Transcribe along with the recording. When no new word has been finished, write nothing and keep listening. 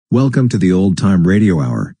Welcome to the Old Time Radio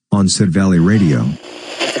Hour on Sid Valley Radio.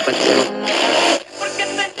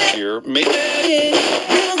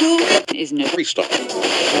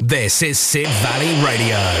 This is Sid Valley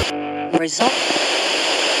Radio.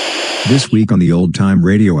 This week on the Old Time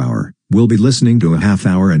Radio Hour, we'll be listening to a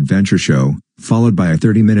half-hour adventure show, followed by a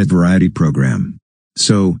 30-minute variety program.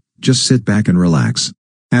 So, just sit back and relax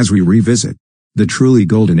as we revisit the truly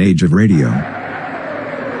golden age of radio.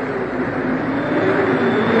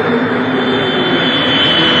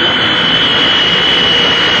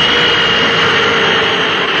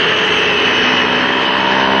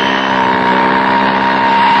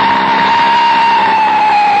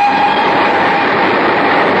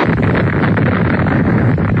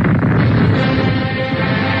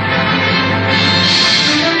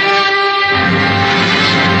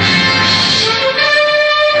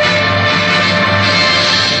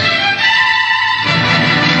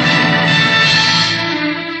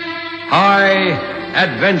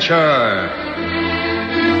 Adventure.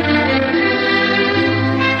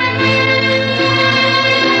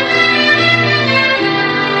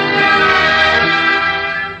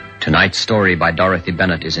 Tonight's story by Dorothy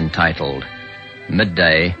Bennett is entitled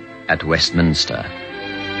Midday at Westminster.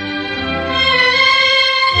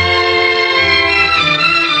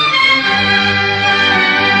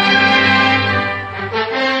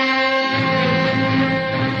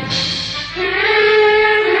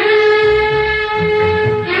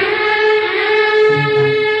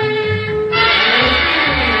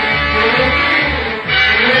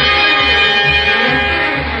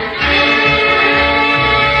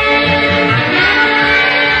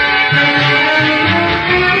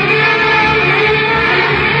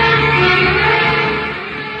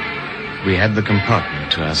 We had the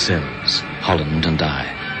compartment to ourselves, Holland and I,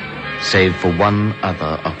 save for one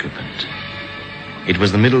other occupant. It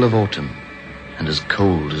was the middle of autumn, and as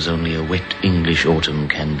cold as only a wet English autumn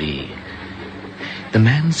can be. The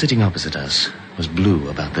man sitting opposite us was blue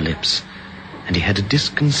about the lips, and he had a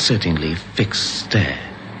disconcertingly fixed stare.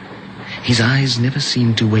 His eyes never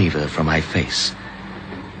seemed to waver from my face.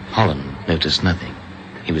 Holland noticed nothing.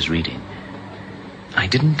 He was reading. I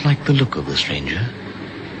didn't like the look of the stranger.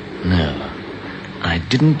 No, I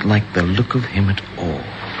didn't like the look of him at all.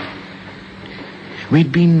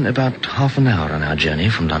 We'd been about half an hour on our journey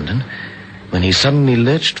from London when he suddenly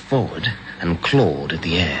lurched forward and clawed at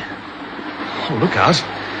the air. Oh, look out.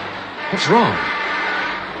 What's wrong?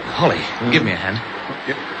 Holly, give me a hand.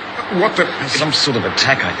 What the... Some sort of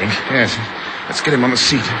attack, I think. Yes. Let's get him on the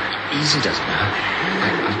seat. Easy does it now.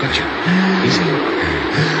 I've got you. Easy.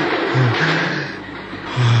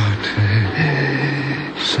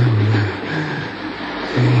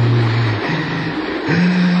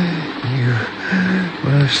 You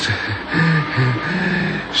must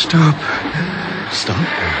stop. Stop?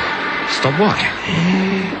 Stop what?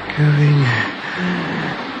 Going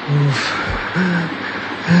off.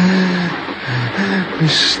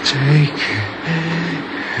 Mistake.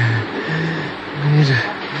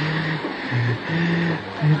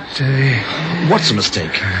 Midday. What's a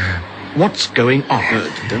mistake? What's going on?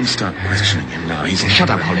 Don't start questioning him now. He's... Shut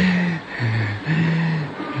up, Holly.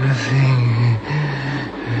 Nothing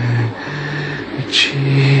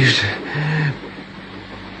achieved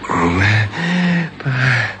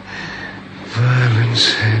by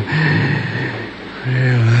violence.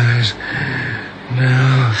 Realize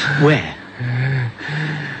now. Where?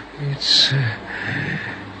 It's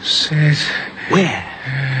set. Where?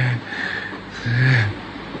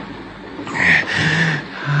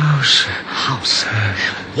 House. House?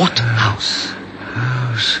 What house?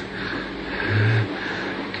 House.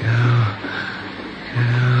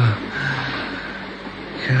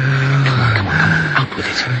 Come on, out with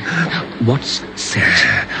it. What's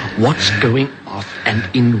set? What's going off, and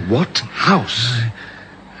in what house?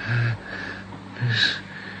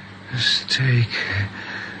 Mistake.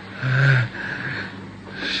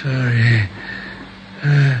 Sorry.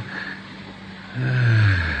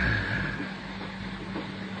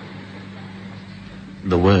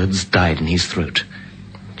 The words died in his throat.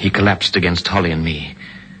 He collapsed against Holly and me.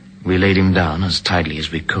 We laid him down as tidily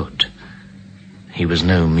as we could. He was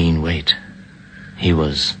no mean weight. He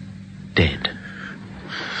was dead.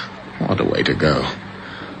 What a way to go.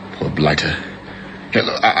 Poor blighter. Hey,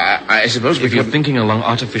 look, I suppose if you're thinking along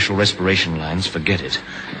artificial respiration lines, forget it.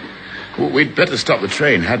 Well, we'd better stop the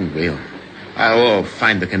train, hadn't we? Or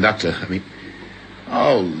find the conductor.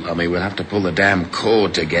 Oh, lummy, we'll have to pull the damn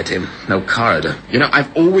cord to get him. No corridor. You know,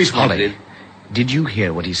 I've always wanted... Holly, did you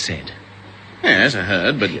hear what he said? Yes, I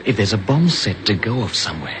heard, but... If there's a bomb set to go off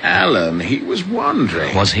somewhere... Alan, he was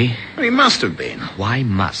wandering. Was he? Well, he must have been. Why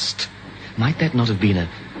must? Might that not have been a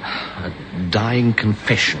A dying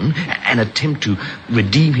confession, an attempt to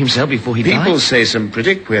redeem himself before he died. People say some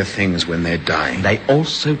pretty queer things when they're dying. They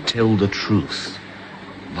also tell the truth.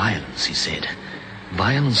 Violence, he said.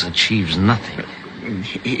 Violence achieves nothing.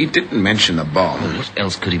 He didn't mention a bomb. Well, what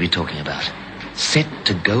else could he be talking about? Set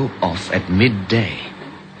to go off at midday.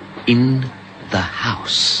 In the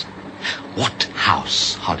house. What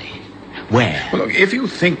house, Holly? Where? Well, look, if you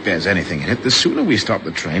think there's anything in it, the sooner we stop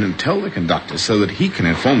the train and tell the conductor so that he can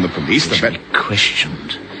inform the police, the better.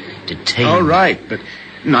 Questioned. Detained. All right, but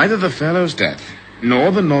neither the fellow's death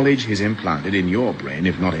nor the knowledge he's implanted in your brain,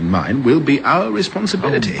 if not in mine, will be our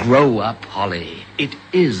responsibility. Oh, grow up, Holly. It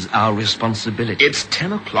is our responsibility. It's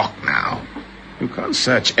 10 o'clock now. You can't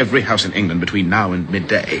search every house in England between now and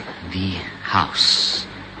midday. The house.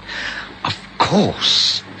 Of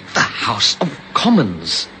course. The House of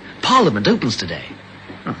Commons. Parliament opens today.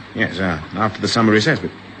 Oh, yes, after the summer recess,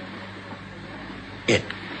 but it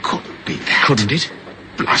couldn't be that. Couldn't it?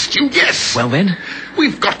 Blast you, yes. Well, then?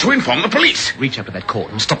 We've got to inform the police. Reach up to that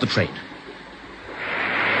cord and stop the train.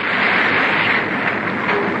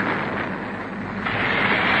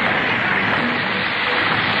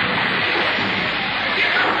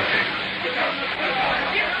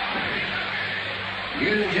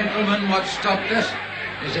 You gentlemen what stopped us?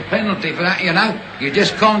 There's a penalty for that, you know. You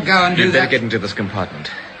just can't go and do You'd better that. get into this compartment.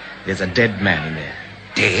 There's a dead man in there.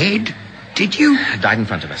 Dead? Did you? Died in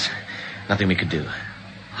front of us. Nothing we could do.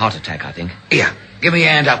 Heart attack, I think. Here, give me a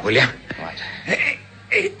hand up, will you? Right.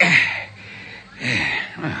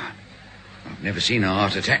 Well, I've never seen a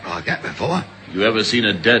heart attack like that before. You ever seen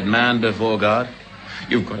a dead man before, guard?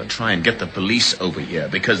 You've got to try and get the police over here,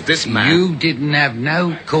 because this man... You didn't have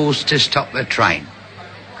no cause to stop the train.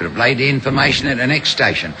 Could have laid the information at the next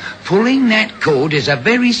station. Pulling that cord is a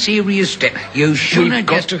very serious step. You shouldn't We've have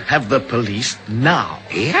got just... to have the police now.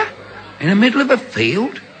 Here? In the middle of a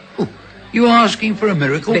field? Oh, you asking for a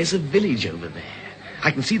miracle? There's a village over there. I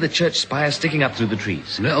can see the church spire sticking up through the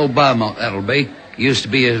trees. Little Beaumont, that'll be. Used to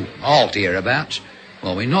be a halt hereabouts.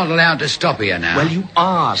 Well, we're not allowed to stop here now. Well, you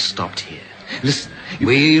are stopped here. Listen,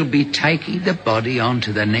 We'll be taking the body on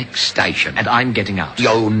to the next station. and I'm getting out.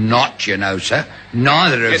 You're not, you know, sir.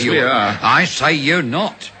 Neither of Yes, you. we are. I say you're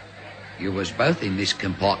not. You was both in this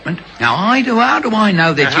compartment. Now, how do I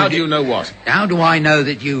know that How do you know what? How do I know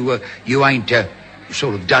that you ain't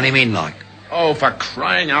sort of done him in like? Oh, for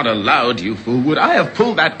crying out aloud, you fool. Would I have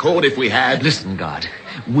pulled that cord if we had? Listen, guard.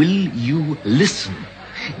 Will you listen?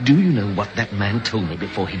 Do you know what that man told me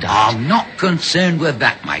before he died? I'm not concerned with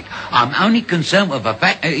that, mate. I'm only concerned with the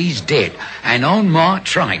fact that he's dead and on my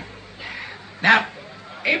train. Now,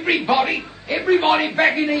 everybody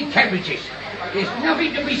back in these carriages. There's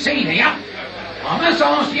nothing to be seen here. I must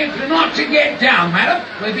ask you not to get down, madam.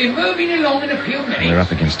 We'll be moving along in a few minutes. We're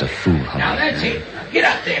up against a fool, Holly. Now, that's it. Get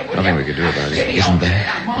up there, will Nothing you? we could do about it. Steady Isn't on. there?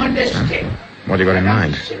 Now, mind the step. What have you got in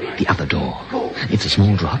mind? The other door. It's a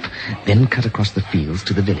small drop, then cut across the fields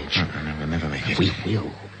to the village. No, we'll never make it. We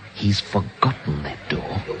will. He's forgotten that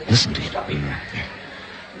door. Listen to him.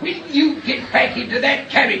 Will you get back into that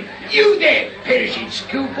carriage? You there, perishing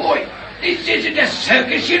schoolboy. This isn't a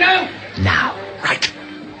circus, you know. Now. Right.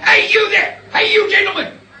 Hey, you there! Hey, you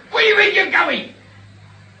gentlemen! Where you think you're going?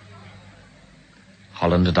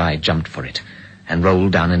 Holland and I jumped for it and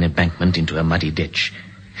rolled down an embankment into a muddy ditch.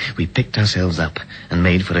 We picked ourselves up and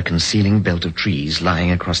made for a concealing belt of trees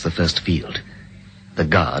lying across the first field. The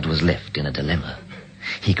guard was left in a dilemma.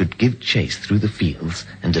 He could give chase through the fields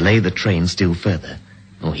and delay the train still further,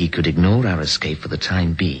 or he could ignore our escape for the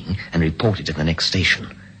time being and report it at the next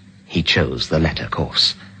station. He chose the latter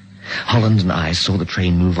course. Holland and I saw the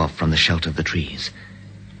train move off from the shelter of the trees.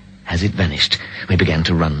 As it vanished, we began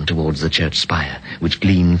to run towards the church spire, which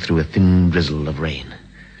gleamed through a thin drizzle of rain.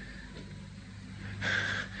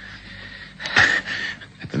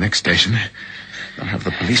 At the next station, they'll have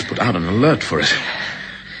the police put out an alert for it.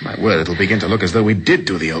 My word, it'll begin to look as though we did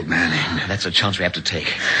do the old man in. That's a chance we have to take.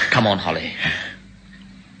 Come on, Holly.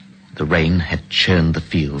 The rain had churned the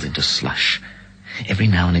fields into slush. Every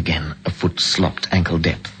now and again, a foot slopped ankle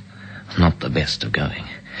depth. Not the best of going.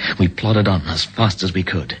 We plodded on as fast as we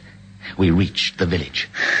could. We reached the village.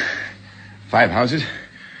 5 houses,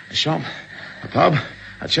 a shop, a pub,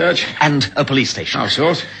 a church. And a police station. Our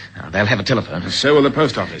sort. Now, they'll have a telephone. So will the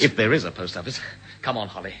post office. If there is a post office. Come on,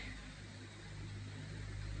 Holly.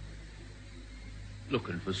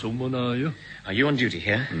 Looking for someone, are you? Are you on duty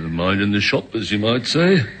here? Minding the shop, as you might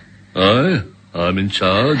say. Aye, I'm in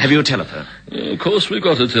charge. Have you a telephone? Of course we've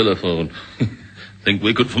got a telephone. Think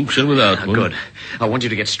we could function without one. Good. I want you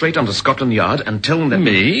to get straight onto Scotland Yard and tell them that...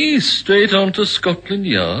 Me? Straight on to Scotland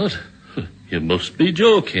Yard? You must be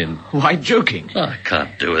joking. Why joking? I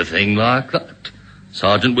can't do a thing like that.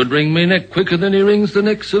 Sergeant would wring me neck quicker than he wrings the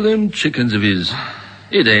necks of them chickens of his.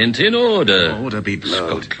 It ain't in order. Order be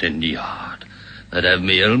blowed. Scotland Yard. I'd have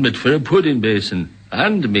me helmet for a pudding basin.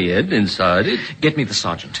 And me head inside it. Get me the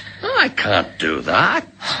sergeant. I can't do that.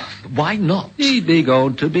 Why not? He'd be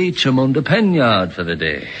going to Beecham under Penyard for the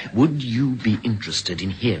day. Would you be interested in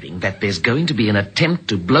hearing that there's going to be an attempt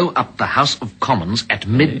to blow up the House of Commons at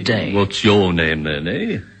midday? What's your name then,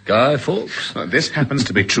 eh? Guy Fawkes? This happens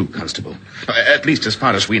to be true, Constable. At least as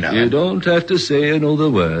far as we know. You don't have to say another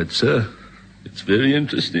word, sir. It's very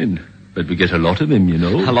interesting. But we get a lot of them, you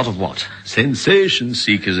know. A lot of what? Sensation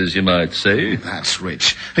seekers, as you might say. That's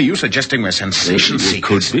rich. Are you suggesting we're sensation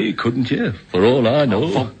seekers? Could be, couldn't you? For all I know.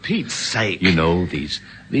 Oh, for Pete's sake. You know, these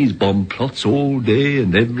bomb plots all day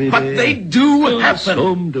and every day. But they do happen.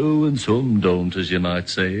 Some do and some don't, as you might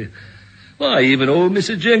say. Why, even old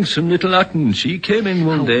Mrs. Jenks from Little Hatton, she came in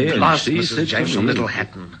one day and blast she Mrs. said Jenks to from me, Little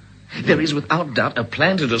Hatton. There is without doubt a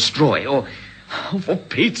plan to destroy, or... Oh, for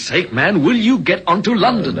Pete's sake, man, will you get on to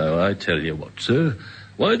London? No, I tell you what, sir.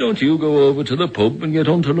 Why don't you go over to the pub and get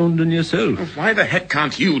on to London yourself? Well, why the heck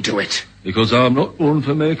can't you do it? Because I'm not one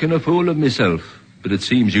for making a fool of myself. But it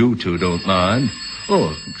seems you two don't mind.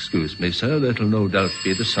 Oh, excuse me, sir. That'll no doubt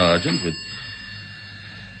be the sergeant with...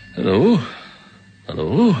 Hello?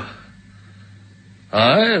 Hello?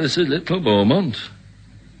 Hi, this is Little Beaumont.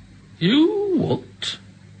 You what?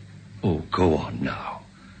 Oh, go on now.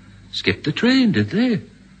 Skipped the train, did they?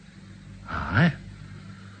 Aye.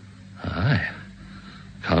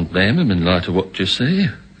 Can't blame him in light of what you say.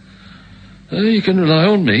 You can rely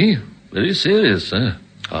on me. Very serious, sir.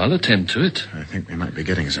 I'll attend to it. I think we might be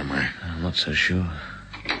getting somewhere. I'm not so sure.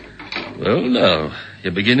 Well, now,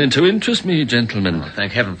 you're beginning to interest me, gentlemen. Oh,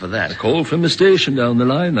 thank heaven for that. A call from the station down the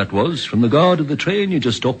line, that was, from the guard of the train you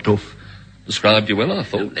just stopped off. Described you well, I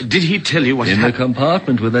thought. Did he tell you what In the happened?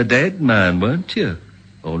 compartment with a dead man, weren't you?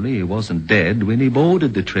 Only he wasn't dead when he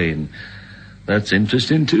boarded the train. That's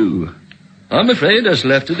interesting, too. I'm afraid I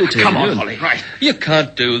shall have to detain you. Come on, Holly. Right. You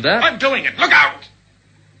can't do that. I'm doing it. Look out!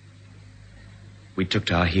 We took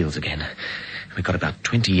to our heels again. We got about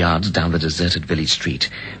 20 yards down the deserted village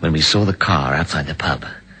street when we saw the car outside the pub.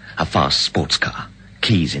 A fast sports car.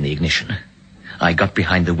 Keys in the ignition. I got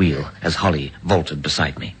behind the wheel as Holly vaulted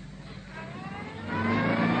beside me.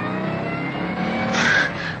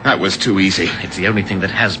 That was too easy. It's the only thing that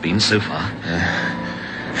has been so far.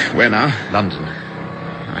 Where now? London.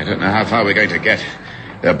 I don't know how far we're going to get.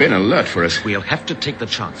 They'll be an alert for us. We'll have to take the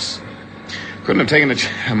chance. Couldn't have taken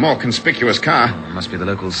a more conspicuous car. Must be the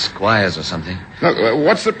local squires or something. Look,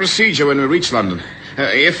 what's the procedure when we reach London?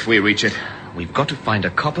 If we reach it. We've got to find a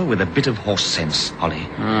copper with a bit of horse sense, Holly.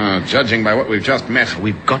 Judging by what we've just met.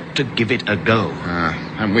 We've got to give it a go.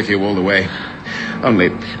 I'm with you all the way.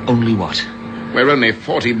 Only what? we're only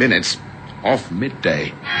 40 minutes off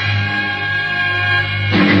midday.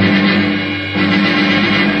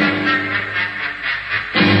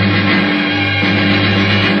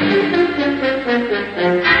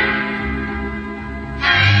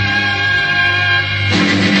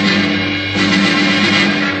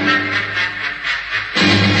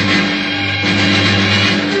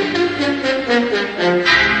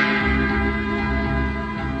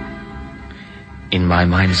 In my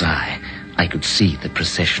mind's eye, I could see the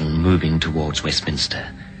procession moving towards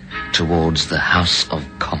Westminster, towards the House of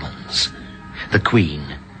Commons. The Queen,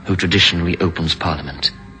 who traditionally opens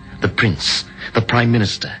Parliament. The Prince, the Prime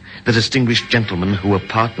Minister, the distinguished gentlemen who were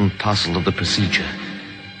part and parcel of the procedure.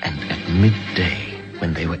 And at midday,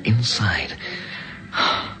 when they were inside,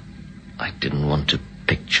 I didn't want to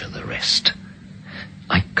picture the rest.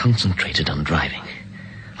 I concentrated on driving.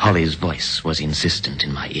 Holly's voice was insistent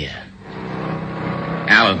in my ear.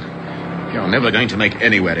 Alan, you're never going to make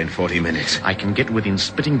anywhere in 40 minutes. I can get within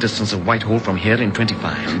spitting distance of Whitehall from here in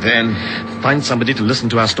 25. And then... Find somebody to listen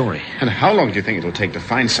to our story. And how long do you think it'll take to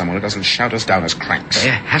find someone who doesn't shout us down as cranks?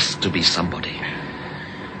 There has to be somebody.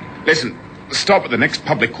 Listen, stop at the next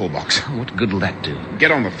public call box. What good will that do?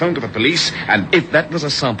 Get on the phone to the police and... If that was a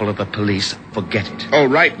sample of the police, forget it. Oh,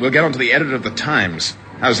 right, we'll get on to the editor of the Times.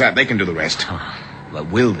 How's that? They can do the rest. Well,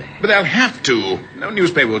 will they? But they'll have to. No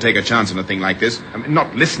newspaper will take a chance on a thing like this. I mean,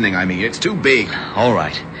 not listening, I mean. It's too big. All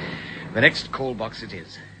right. The next call box it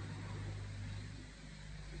is.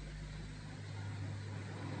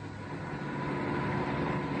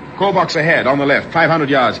 Call box ahead, on the left, 500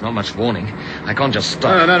 yards. Not much warning. I can't just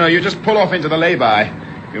stop. No. You just pull off into the lay-by.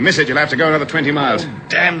 If you miss it, you'll have to go another 20 miles. Oh,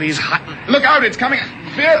 damn these hot... Look out, it's coming.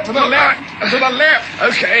 Veer to the left. To the left.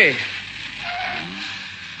 Okay.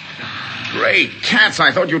 Great cats,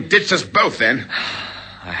 I thought you ditched us both then.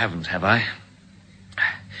 I haven't, have I?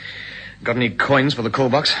 Got any coins for the call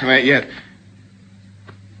box? Wait, yet.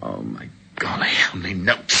 Oh, my golly, how many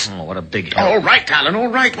notes. Oh, what a big help. All right, Alan, all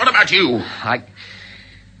right. What about you?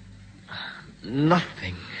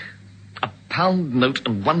 Nothing. £1 note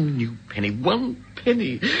and 1 new penny. 1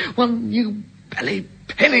 penny. 1 new bally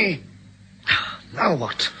penny. Now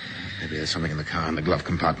what? Maybe there's something in the car in the glove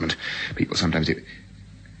compartment. People sometimes do.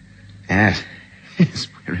 Yes.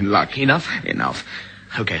 We're in luck. Enough? Enough.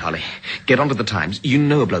 Okay, Holly. Get onto the Times. You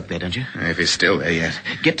know a bloke there, don't you? If he's still there yet.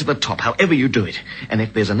 Get to the top, however you do it. And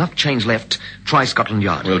if there's enough change left, try Scotland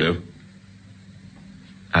Yard. Will do.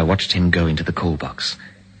 I watched him go into the call box.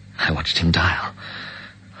 I watched him dial.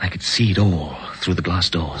 I could see it all through the glass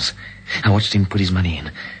doors. I watched him put his money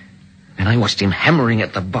in. Then I watched him hammering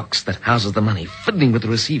at the box that houses the money, fiddling with the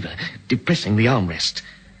receiver, depressing the armrest.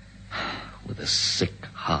 With a sick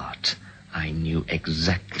heart, I knew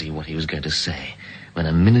exactly what he was going to say when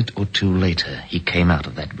a minute or two later he came out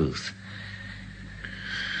of that booth.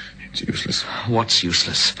 It's useless. What's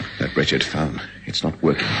useless? That wretched phone. It's not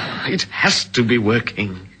working. It has to be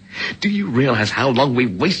working. Do you realize how long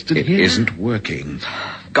we've wasted here? It isn't working.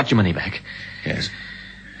 Got your money back? Yes.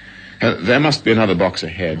 There must be another box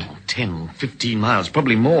ahead. 10, 15 miles,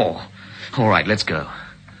 probably more. All right, let's go.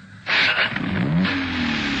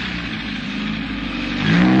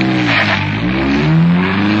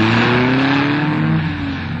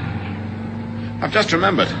 I've just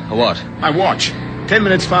remembered. What? My watch. 10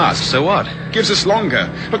 minutes fast. So what? Gives us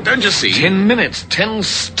longer. Look, don't you see? 10 minutes. 10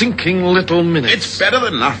 stinking little minutes. It's better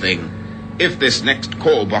than nothing. If this next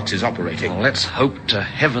call box is operating. Well, let's hope to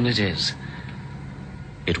heaven it is.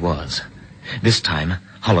 It was. This time,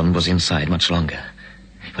 Holland was inside much longer.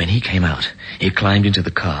 When he came out, he climbed into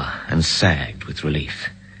the car and sagged with relief.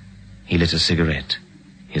 He lit a cigarette.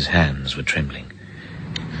 His hands were trembling.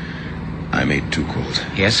 I made 2 calls.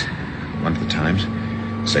 Yes? One to the Times,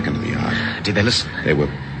 second to the Yard. Did they listen? They were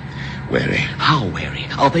wary. How wary?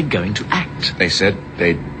 Are they going to act? They said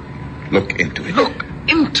they'd look into it. Look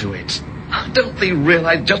into it? Don't they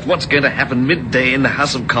realize just what's going to happen midday in the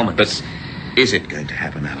House of Commons? But is it going to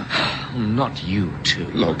happen, Alan? Not you two.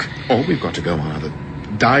 Look, all we've got to go on are the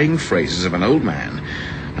dying phrases of an old man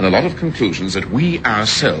and a lot of conclusions that we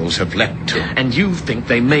ourselves have leapt to. And you think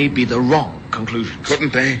they may be the wrong conclusions?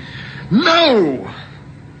 Couldn't they? No!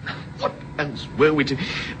 What else were we to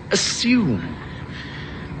assume?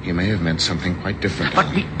 You may have meant something quite different.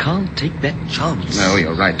 But we can't take that chance. No,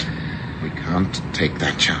 you're right. We can't take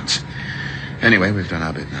that chance. Anyway, we've done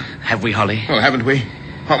our bit now. Have we, Holly? Well, haven't we?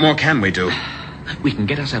 What more can we do? We can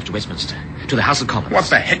get ourselves to Westminster, to the House of Commons. What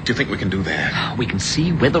the heck do you think we can do there? We can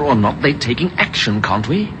see whether or not they're taking action, can't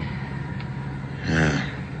we? Yeah.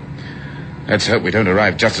 Let's hope we don't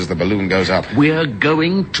arrive just as the balloon goes up. We're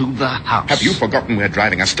going to the house. Have you forgotten we're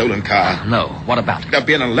driving a stolen car? No. What about it? There'll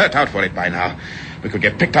be an alert out for it by now. We could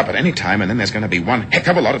get picked up at any time, and then there's going to be one heck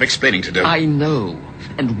of a lot of explaining to do. I know.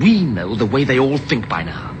 And we know the way they all think by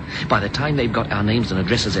now. By the time they've got our names and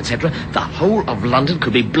addresses, etc., the whole of London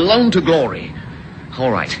could be blown to glory.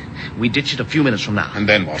 All right. We ditch it a few minutes from now. And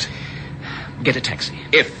then what? Get a taxi.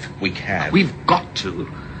 If we can. We've got to.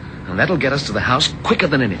 And that'll get us to the house quicker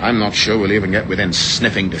than anything. I'm not sure we'll even get within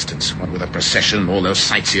sniffing distance. What with a procession, all those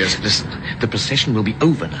sightseers. Listen, the procession will be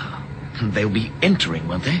over now. And they'll be entering,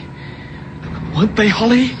 won't they? Won't they,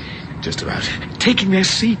 Holly? Just about. Taking their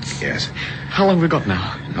seats? Yes. How long have we got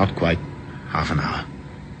now? Not quite half an hour.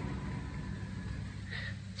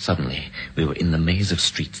 Suddenly, we were in the maze of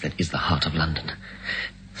streets that is the heart of London.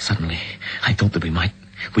 Suddenly, I thought that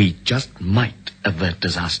we just might avert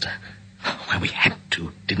disaster. Well, we had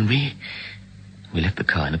to, didn't we? We left the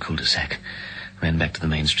car in a cul-de-sac, ran back to the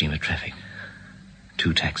main stream of traffic.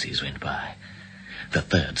 2 taxis went by. The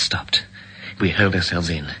third stopped. We hurled ourselves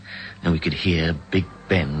in, and we could hear Big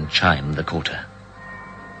Ben chime the quarter.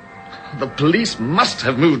 The police must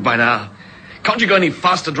have moved by now. Can't you go any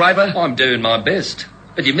faster, driver? I'm doing my best.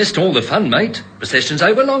 But you missed all the fun, mate. Procession's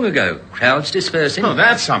over long ago. Crowds dispersing. Oh,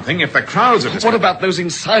 that's something. If the crowds are... What about those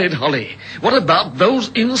inside, Holly? What about those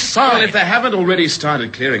inside? Well, if they haven't already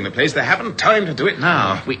started clearing the place, they haven't time to do it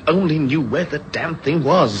now. If we only knew where the damn thing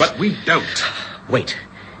was. But we don't. Wait.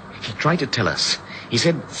 He tried to tell us. He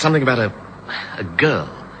said something about a girl.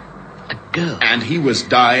 A girl. And he was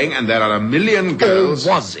dying, and there are 1 million girls. Or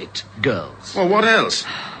was it girls? Well, what else?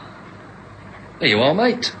 There you are,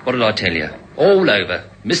 mate. What did I tell you? All over.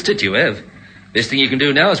 Missed it, you have. Best thing you can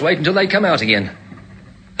do now is wait until they come out again.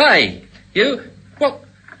 Hey, you. Well,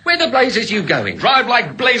 where the blazes you going? Drive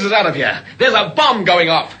like blazes out of here. There's a bomb going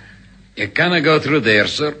off. You cannot go through there,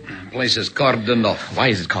 sir. Place is cordoned off. Why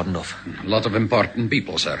is it cordoned off? A lot of important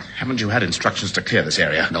people, sir. Haven't you had instructions to clear this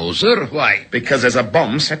area? No, sir. Why? Because there's a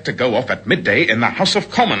bomb set to go off at midday in the House of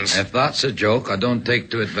Commons. If that's a joke, I don't take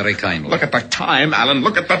to it very kindly. Look at the time, Alan.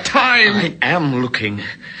 Look at the time. I am looking.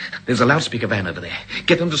 There's a loudspeaker van over there.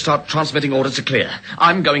 Get them to start transmitting orders to clear.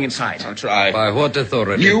 I'm going inside. I'll try. By what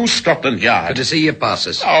authority? New Scotland Yard. Good to see you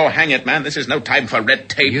passes. Oh, hang it, man. This is no time for red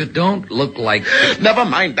tape. You don't look like... Never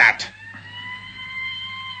mind that.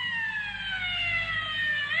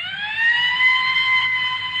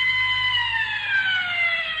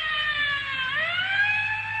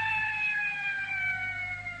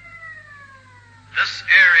 This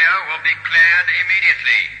area will be cleared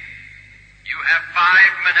immediately. You have 5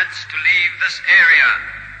 minutes to leave this area.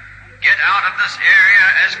 Get out of this area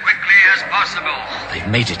as quickly as possible.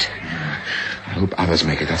 They've made it. I hope others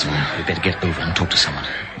make it, that's all. We better get over and talk to someone.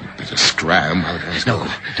 Better scram while there's No,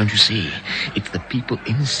 don't you see? It's the people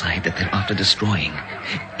inside that they're after destroying.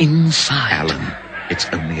 Inside. Alan, it's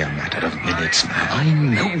only a matter of minutes now. I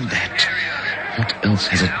know that. What else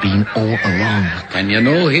has it been all along? Can you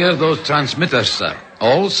no hear those transmitters, sir?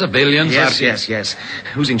 All civilians are... Yes.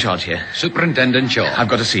 Who's in charge here? Superintendent Shaw. I've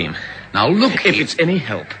got to see him. Now, look... If it's any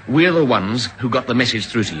help, we're the ones who got the message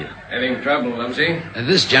through to you. Having trouble, Lumsey?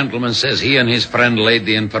 This gentleman says he and his friend laid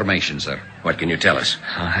the information, sir. What can you tell us?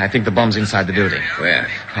 I think the bomb's inside the building. Where?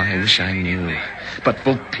 I wish I knew. But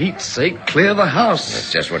for Pete's sake, clear the house.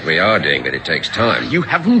 That's just what we are doing, but it takes time. You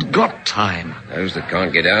haven't got time. Those that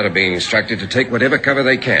can't get out are being instructed to take whatever cover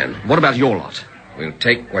they can. What about your lot? We'll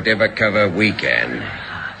take whatever cover we can.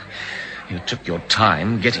 You took your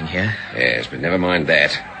time getting here. Yes, but never mind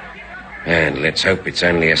that. And let's hope it's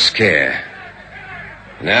only a scare.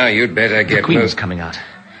 Now you'd better get... The Queen's coming out.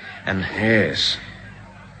 And... Yes.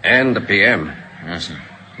 And the PM. Yes, sir.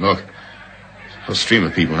 Look. Whole stream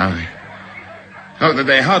of people now. Oh,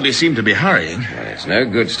 they hardly seem to be hurrying. Well, it's no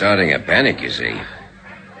good starting a panic, you see.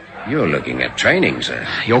 You're looking at training, sir.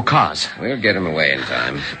 Your cars. We'll get them away in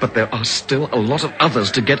time. But there are still a lot of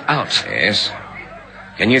others to get out. Yes.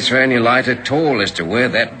 Can you throw any light at all as to where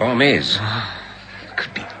that bomb is? It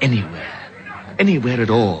could be anywhere. Anywhere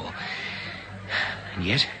at all. And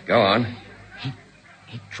yet... Go on.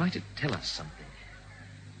 He tried to tell us something.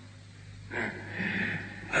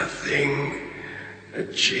 Nothing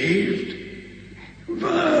achieved.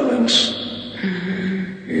 Violence.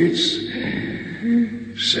 It's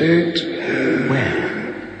said...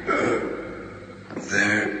 Where?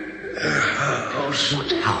 Their house.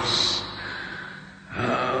 What house?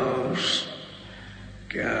 House.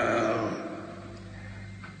 Gal.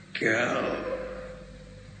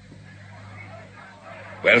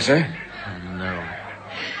 Well, sir? No.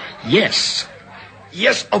 Yes.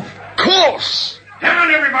 Yes, of course.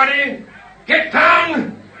 Down, everybody! Get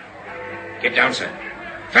down! Get down, sir.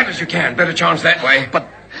 Fast as you can. Better chance that way. But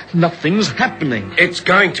nothing's happening. It's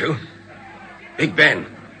going to. Big Ben.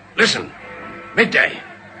 Listen. Midday.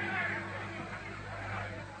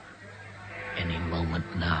 Any moment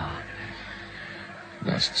now.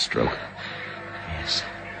 Last stroke. Yes.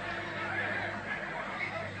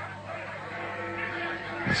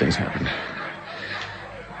 Nothing's happened.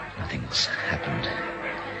 Nothing's happened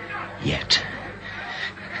yet.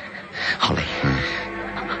 Holly,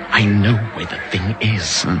 I know where the thing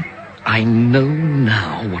is. I know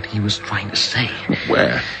now what he was trying to say.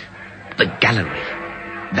 Where? The gallery.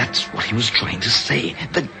 That's what he was trying to say.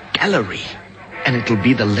 The gallery. And it'll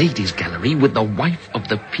be the ladies' gallery with the wife of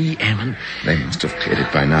the PM and... They must have cleared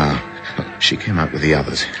it by now. She came out with the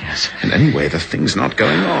others. Yes. And anyway, the thing's not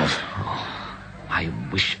going off. I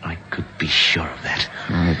wish I could be sure of that.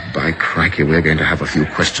 Oh, by crikey, we're going to have a few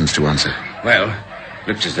questions to answer. Well,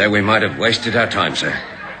 looks as though we might have wasted our time, sir.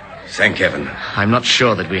 Thank heaven. I'm not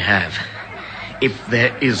sure that we have. If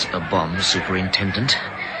there is a bomb, Superintendent,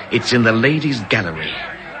 it's in the ladies' gallery.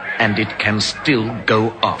 And it can still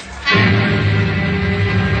go off.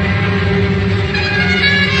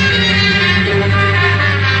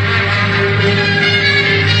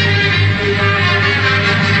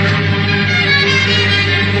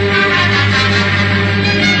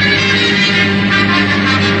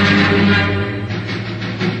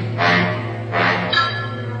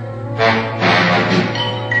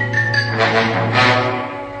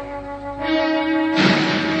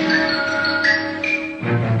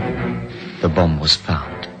 The bomb was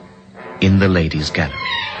found in the ladies' gallery,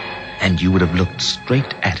 and you would have looked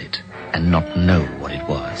straight at it and not know what it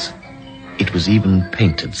was. It was even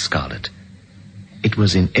painted scarlet. It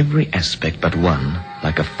was in every aspect but one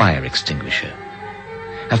like a fire extinguisher.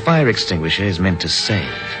 A fire extinguisher is meant to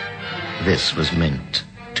save. This was meant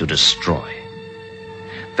to destroy.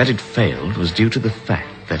 That it failed was due to the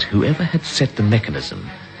fact that whoever had set the mechanism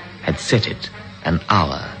had set it an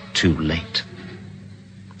hour too late.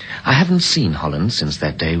 I haven't seen Holland since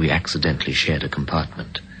that day we accidentally shared a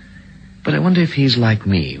compartment. But I wonder if he's like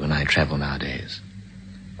me when I travel nowadays.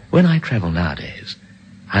 When I travel nowadays,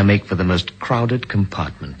 I make for the most crowded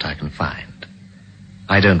compartment I can find.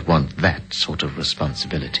 I don't want that sort of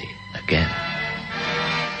responsibility again.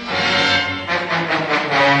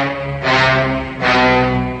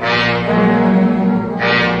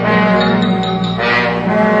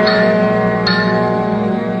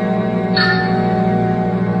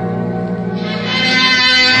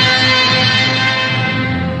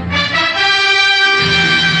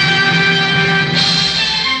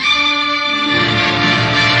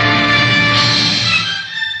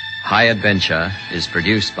 High Adventure is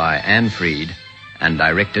produced by Anne Freed and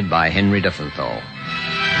directed by Henry Duffenthal.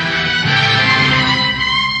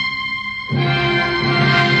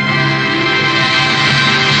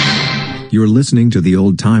 You're listening to the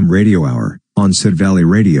Old Time Radio Hour on Sid Valley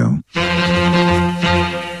Radio.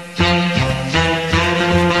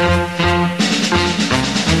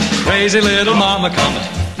 Crazy little mama coming,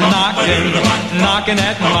 knocking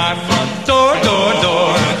at my front door,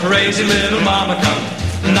 door. Crazy little mama coming,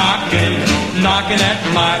 knocking at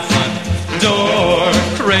my front door.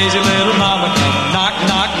 Crazy little mama coming,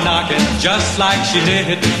 knocking, just like she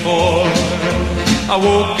did before. I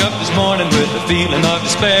woke up this morning with a feeling of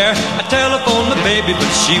despair. I telephoned the baby,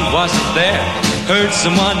 but she wasn't there. Heard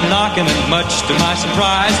someone knocking, and much to my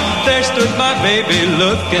surprise, there stood my baby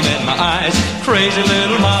looking at my eyes. Crazy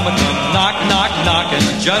little mama come knocking,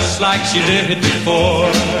 just like she did before.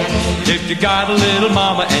 If you got a little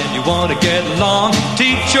mama and you want to get along,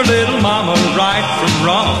 teach your little mama right from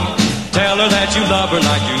wrong. Tell her that you love her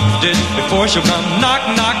like you did before. She'll come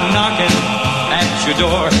knocking at your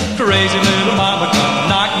door. Crazy little mama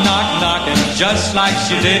come knocking, just like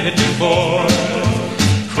she did before.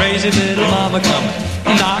 Crazy little mama come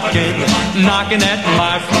knocking at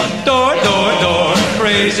my front door, door.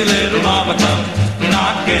 Crazy little mama come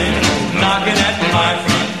knocking at my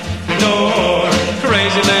front door.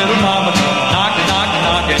 Crazy little mama come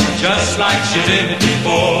knocking, just like she did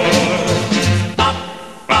before. Bop,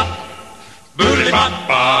 bop, boodly bop,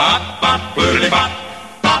 bop, bop, boodly bop.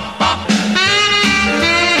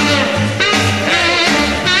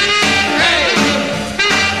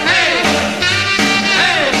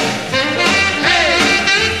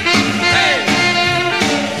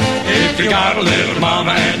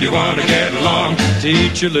 You want to get along,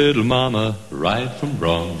 teach your little mama right from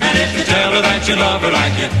wrong. And if you tell her that you love her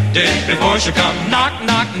like you did before, she'll come knocking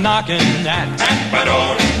at my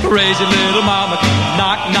door. Crazy little mama come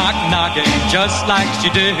knocking, just like she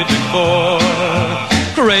did before.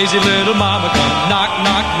 Crazy little mama come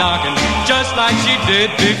knocking, just like she did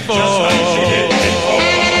before.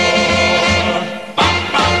 Bop,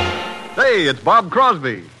 bop. Hey, it's Bob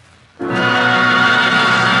Crosby.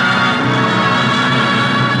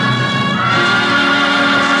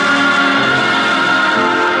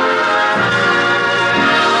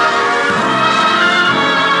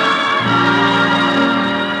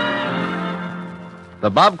 The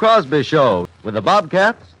Bob Crosby Show, with the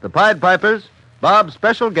Bobcats, the Pied Pipers, Bob's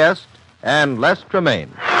special guest, and Les Tremaine.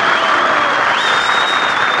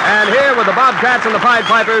 And here with the Bobcats and the Pied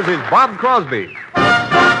Pipers is Bob Crosby.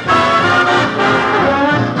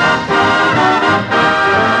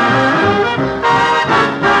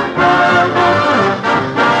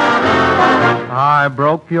 I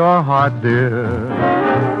broke your heart, dear.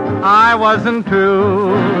 I wasn't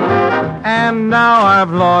true. And now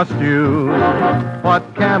I've lost you. What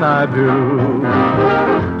can I do?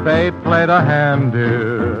 Fate played a hand,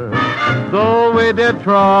 dear. Though we did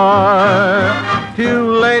try,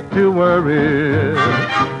 too late to worry,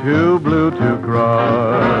 too blue to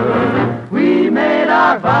cry. We made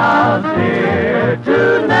our vows, dear,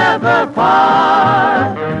 to never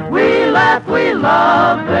part. We laughed, we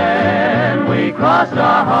loved, then we crossed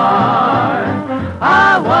our hearts.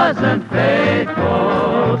 I wasn't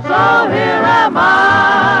faithful, so here am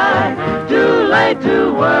I, too late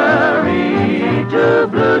to worry, too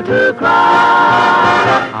blue to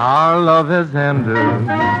cry. Our love has ended.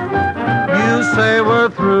 You say we're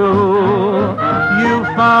through. You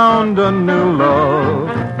found a new love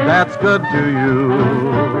that's good to you.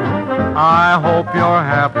 I hope you're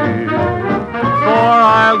happy, for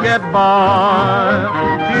I'll get by.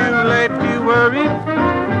 Too late to worry,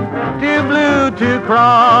 too blue to cry.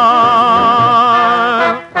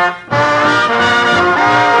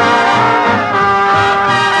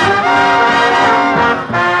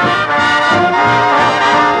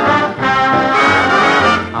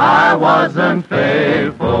 I wasn't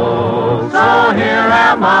faithful, so so here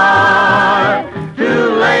am I,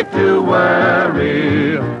 too late to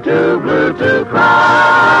worry, too blue to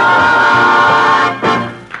cry.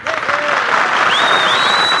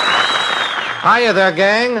 Hiya there,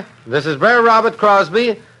 gang. This is Brer Robert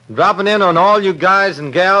Crosby, dropping in on all you guys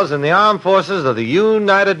and gals in the armed forces of the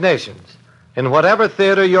United Nations, in whatever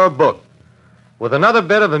theater you're booked, with another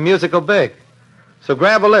bit of a musical bake. So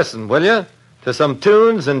grab a listen, will you, to some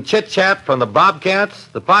tunes and chit-chat from the Bobcats,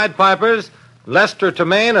 the Pied Pipers, Lester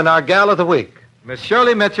Tremaine, and our gal of the week, Miss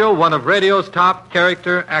Shirley Mitchell, one of radio's top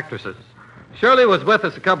character actresses. Shirley was with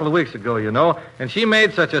us a couple of weeks ago, you know, and she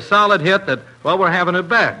made such a solid hit that, well, we're having her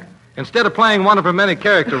back. Instead of playing one of her many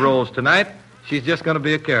character roles tonight, she's just going to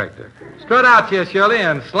be a character. Strut out here, Shirley,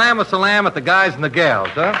 and slam a salam at the guys and the gals,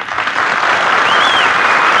 huh?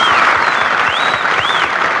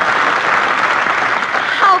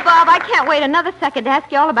 Bob, I can't wait another second to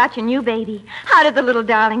ask you all about your new baby. How did the little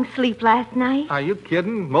darling sleep last night? Are you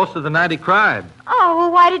kidding? Most of the night he cried. Oh,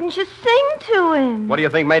 well, why didn't you sing to him? What do you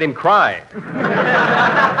think made him cry?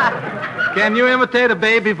 Can you imitate a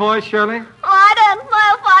baby voice, Shirley? Well, I don't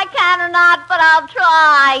know if I can or not, but I'll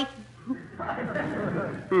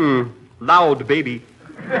try. Loud baby.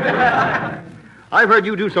 I've heard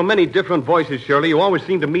you do so many different voices, Shirley. You always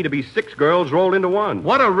seem to me to be 6 girls rolled into one.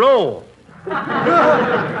 What a role.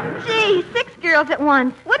 Gee, 6 girls at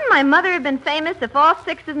once. Wouldn't my mother have been famous if all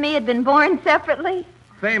 6 of me had been born separately?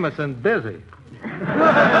 Famous and busy. 6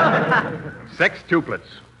 tuplets.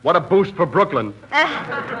 What a boost for Brooklyn.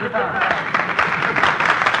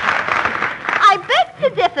 I beg to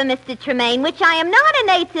differ, Mr. Tremaine, which I am not a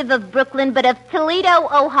native of Brooklyn, but of Toledo,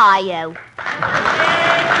 Ohio.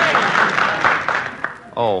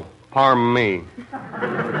 Oh, pardon me.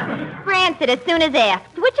 Granted, as soon as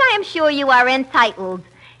asked, which I am sure you are entitled.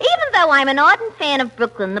 Even though I'm an ardent fan of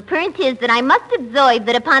Brooklyn, the point is that I must observe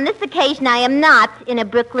that upon this occasion I am not in a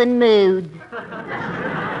Brooklyn mood.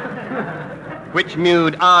 Which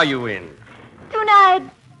mood are you in? Tonight,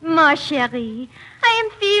 ma chérie, I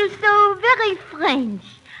am feel so very French.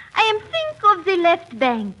 I am think of the left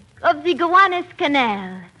bank, of the Gowanus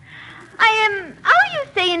Canal. I am, how you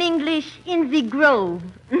say in English, in the grove.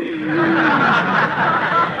 I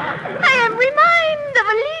am remind of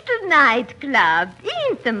a little nightclub,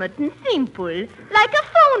 intimate and simple, like a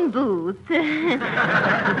phone booth.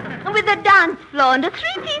 With a dance floor and a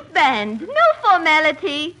 3-piece band. No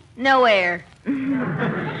formality, no air.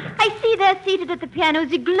 I see there seated at the piano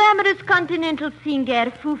the glamorous continental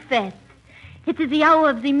singer, Foufette. It is the hour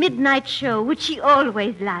of the midnight show, which she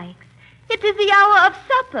always likes. It is the hour of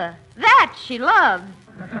supper. That she loves.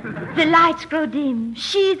 The lights grow dim.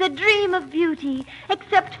 She's a dream of beauty,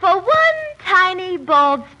 except for one tiny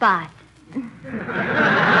bald spot.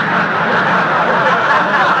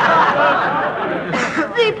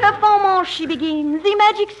 The performance she begins, the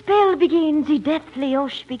magic spell begins, the deathly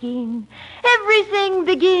oath begins. Everything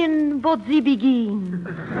begin but the begin.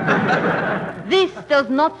 This does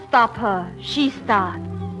not stop her. She starts.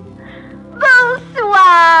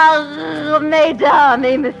 Bonsoir, mesdames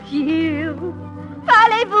et messieurs.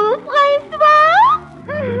 Parlez-vous François?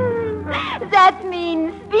 That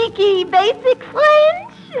means speaky basic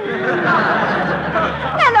French.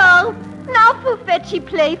 Hello. Now Foufette she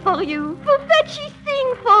play for you. Foufette she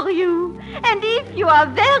sing for you. And if you are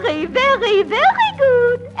very, very, very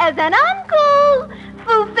good as an uncle,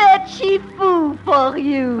 Foufette she foo for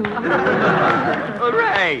you.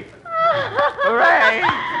 Hooray! Hooray!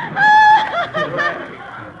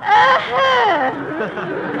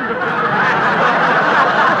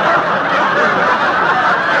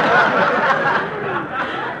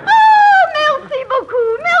 Oh, merci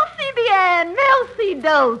beaucoup. Merci bien. Merci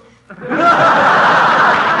d'autres.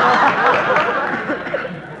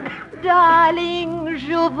 Darling,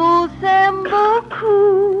 je vous aime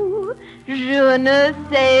beaucoup. Je ne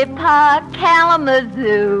sais pas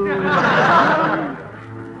Kalamazoo.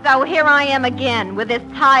 So here I am again with this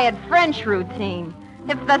tired French routine.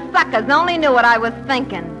 If the suckers only knew what I was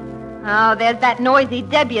thinking. Oh, there's that noisy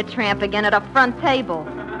debutante again at a front table.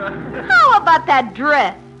 How about that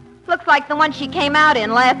dress? Looks like the one she came out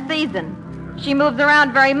in last season. She moves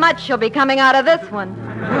around very much, she'll be coming out of this one.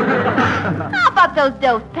 How about those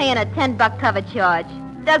dopes paying a $10 cover charge?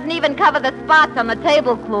 Doesn't even cover the spots on the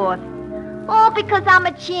tablecloth. All because I'm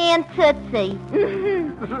a Chan Tootsie.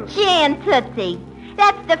 Chan Tootsie.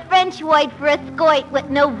 That's the French word for a squirt with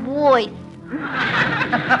no voice.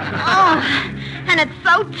 Oh, and it's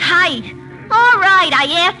so tight. All right,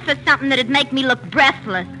 I asked for something that'd make me look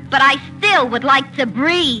breathless, but I still would like to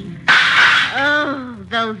breathe. Oh,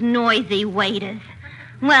 those noisy waiters.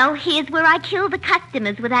 Well, here's where I kill the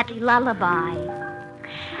customers with that lullaby.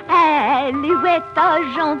 Alouette,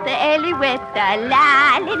 jante, alouette, la,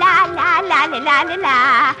 la, la, la, la, la, la,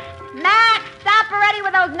 la. Max, stop already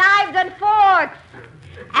with those knives and forks.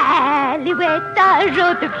 Alouette,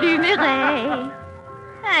 jante, plumerie.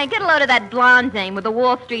 Hey, get a load of that blonde dame with the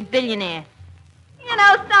Wall Street billionaire. You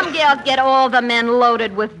know, some gals get all the men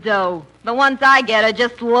loaded with dough. The ones I get are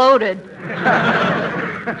just loaded.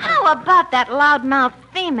 How about that loudmouth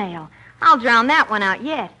female? I'll drown that one out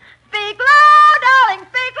yet. Speak low, darling,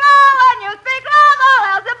 speak low, and you speak low, all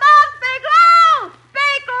else above, speak low,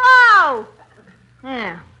 speak low.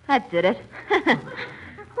 Yeah, that did it.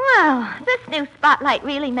 Well, this new spotlight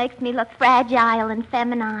really makes me look fragile and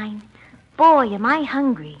feminine. Boy, am I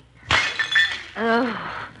hungry. Ugh.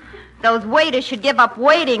 Those waiters should give up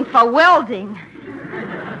waiting for welding.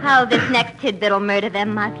 Oh, this next tidbit'll murder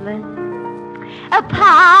them muslers.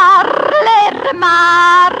 Parler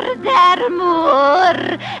d'amour.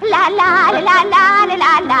 La la la la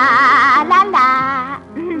la la la la la.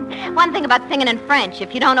 One thing about singing in French,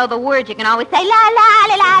 if you don't know the words, you can always say la la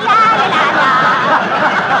la la la la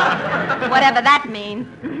la. Whatever that means.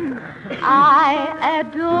 I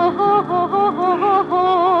adore.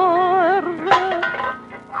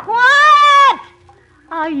 Quiet!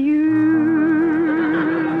 Are you?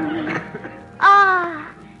 Ah,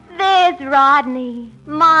 there's Rodney,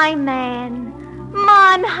 my man,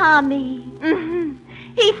 mon homie.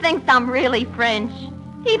 He thinks I'm really French.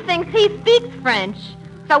 He thinks he speaks French.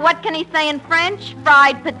 So what can he say in French?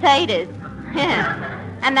 Fried potatoes.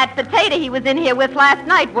 And that potato he was in here with last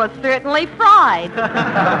night was certainly fried.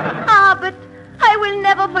 Ah, but I will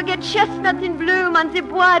never forget chestnuts in bloom on the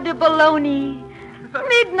Bois de Boulogne.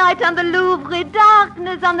 Midnight on the Louvre,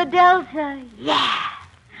 darkness on the Delta. Yeah.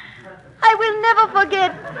 I will never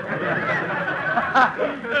forget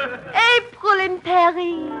April in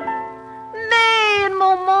Paris, May in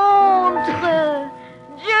Montmartre,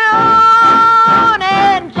 June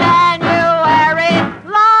in January.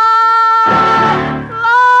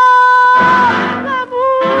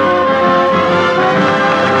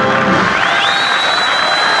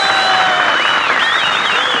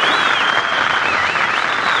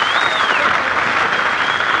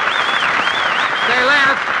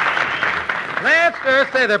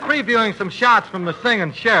 Say they're previewing some shots from The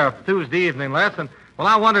Singing Sheriff Tuesday evening, Les, and, well,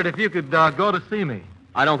 I wondered if you could go to see me.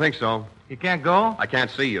 I don't think so. You can't go? I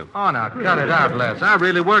can't see you. Oh, now, cut it out, Les. I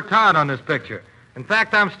really worked hard on this picture. In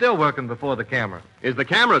fact, I'm still working before the camera. Is the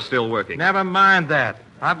camera still working? Never mind that.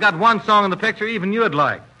 I've got one song in the picture even you'd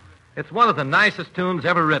like. It's one of the nicest tunes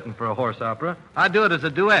ever written for a horse opera. I do it as a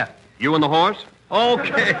duet. You and the horse?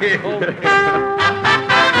 Okay.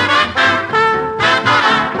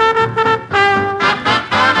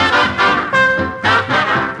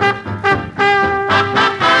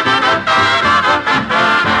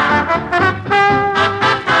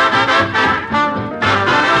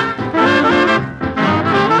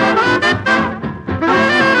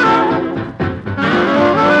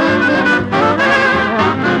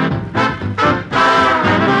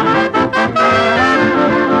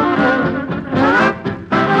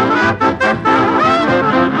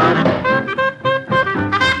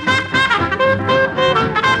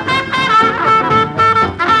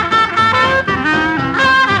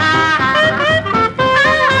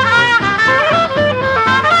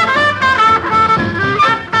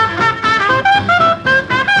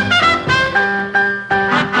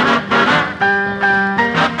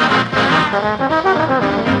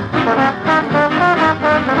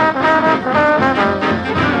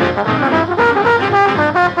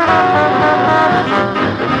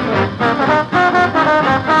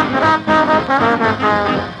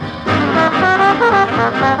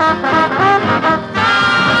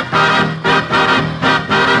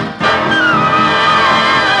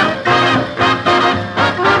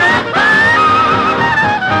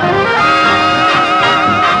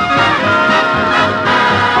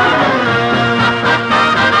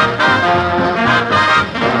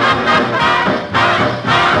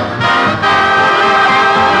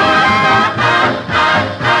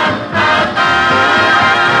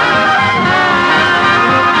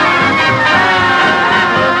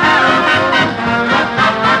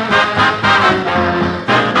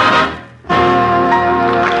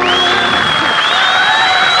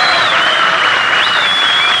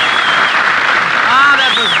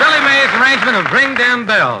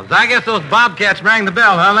 I guess those bobcats rang the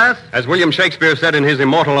bell, huh, Les? As William Shakespeare said in his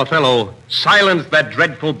immortal Othello, silence that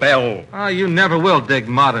dreadful bell. Oh, you never will dig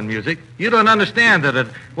modern music. You don't understand that it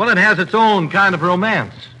has its own kind of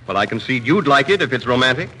romance. Well, I concede you'd like it if it's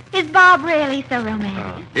romantic. Is Bob really so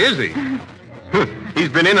romantic? Is he? He's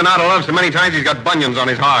been in and out of love so many times he's got bunions on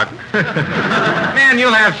his heart. Man,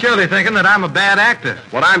 you'll have Shirley thinking that I'm a bad actor.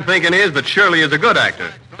 What I'm thinking is that Shirley is a good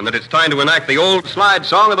actor, and that it's time to enact the old slide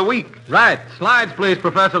song of the week. Right. Slides, please,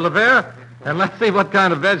 Professor Levere. And let's see what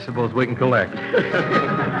kind of vegetables we can collect.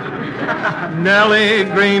 Nellie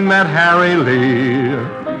Green met Harry Lee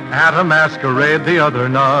at a masquerade the other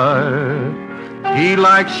night. He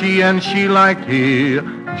liked she and she liked he.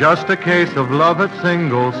 Just a case of love at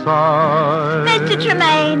single sight. Mr.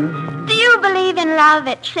 Tremaine, do you believe in love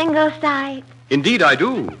at single sight? Indeed I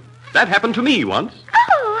do. That happened to me once.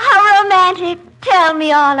 Oh, how romantic. Tell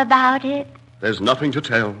me all about it. There's nothing to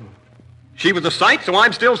tell. She was a sight, so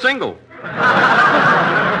I'm still single.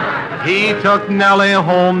 He took Nellie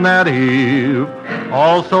home that eve,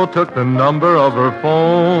 also took the number of her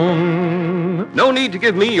phone. No need to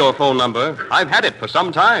give me your phone number. I've had it for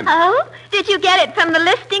some time. Oh? Did you get it from the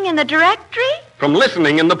listing in the directory? From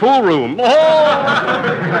listening in the pool room.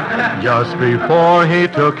 Oh! Just before he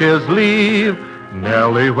took his leave,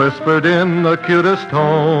 Nellie whispered in the cutest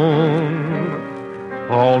tone,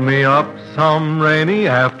 "Call me up some rainy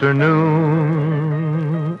afternoon."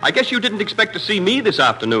 I guess you didn't expect to see me this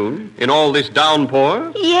afternoon, in all this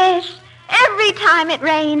downpour? Yes. Every time it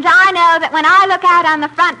rains, I know that when I look out on the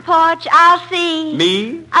front porch, I'll see...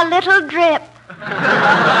 Me? A little drip.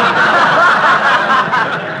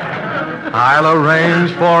 I'll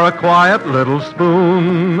arrange for a quiet little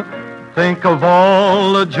spoon. Think of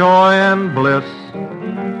all the joy and bliss.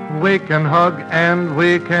 We can hug and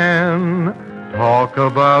we can talk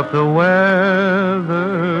about the weather.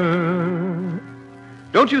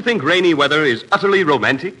 Don't you think rainy weather is utterly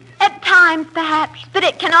romantic? At times, perhaps, but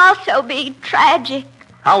it can also be tragic.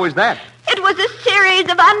 How is that? It was a series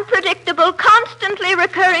of unpredictable, constantly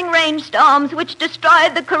recurring rainstorms which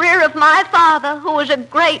destroyed the career of my father, who was a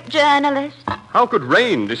great journalist. How could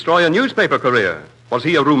rain destroy a newspaper career? Was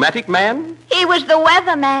he a rheumatic man? He was the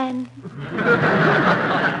weatherman.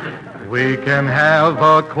 We can have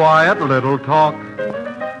a quiet little talk.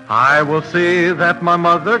 I will see that my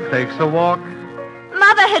mother takes a walk.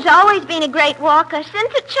 Mother has always been a great walker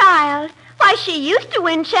since a child. Why, she used to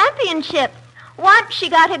win championships. Once she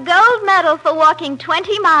got a gold medal for walking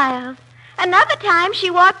 20 miles. Another time she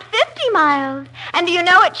walked 50 miles. And do you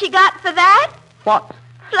know what she got for that? What?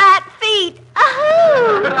 Flat feet.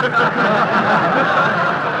 Ahoo!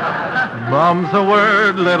 Mum's a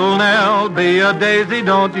word, little Nell. Be a daisy,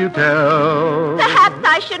 don't you tell. Perhaps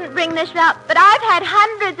I shouldn't bring this up, but I've had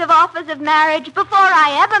hundreds of offers of marriage before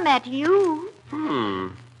I ever met you.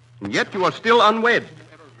 And yet you are still unwed.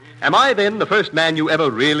 Am I then the first man you ever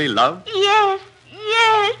really loved? Yes,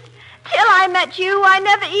 yes. Till I met you, I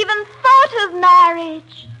never even thought of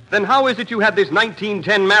marriage. Then how is it you had this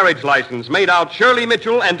 1910 marriage license made out Shirley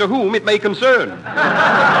Mitchell and to whom it may concern?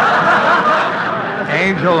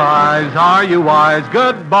 Angel eyes, are you wise?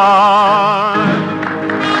 Goodbye.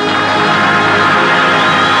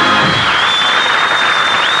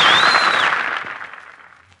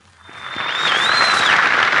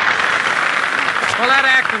 Well, that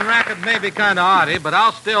acting racket may be kind of oddie, but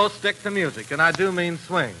I'll still stick to music, and I do mean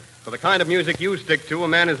swing. For the kind of music you stick to, a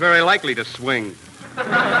man is very likely to swing.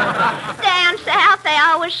 Down south, they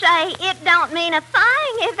always say, it don't mean a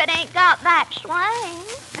thing if it ain't got that swing.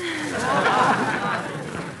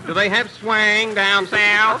 Do they have swing down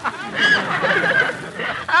south?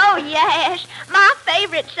 Oh, yes. My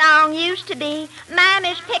favorite song used to be,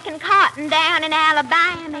 Mammy's picking cotton down in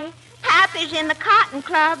Alabama. Pappy's in the cotton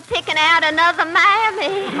club picking out another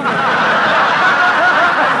mammy.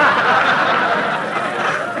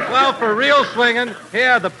 Well, for real swinging, here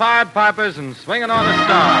are the Pied Pipers and Swinging on a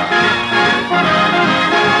Star.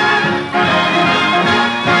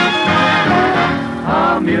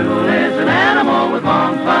 A mule is an animal with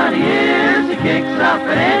long, funny ears. He kicks up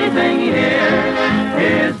at anything he hears.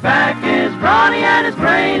 His back is brawny and his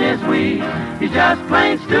brain is weak. He's just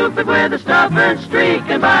plain stupid with a stubborn streak.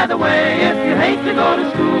 And by the way, if you hate to go to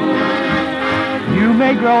school, you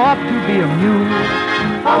may grow up to be a mule.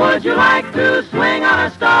 Or would you like to swing on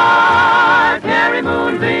a star, carry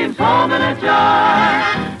moonbeams home in a jar,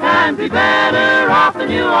 and be better off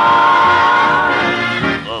than you are?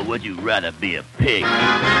 Or would you rather be a pig?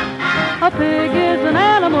 A pig is an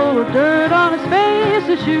animal with dirt on his face.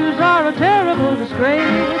 His shoes are a terrible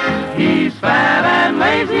disgrace. He's fat and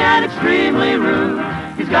lazy and extremely rude.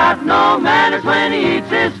 He's got no manners when he eats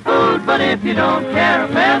his food. But if you don't care a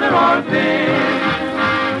feather or a pig,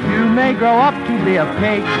 you may grow up to be a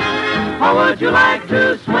pig. Or would you like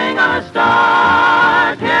to swing on a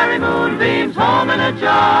star, carry moonbeams home in a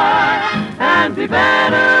jar, and be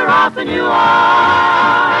better off than you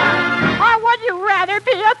are? Or would you rather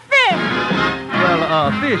be a fish? Well,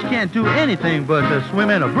 a fish can't do anything but swim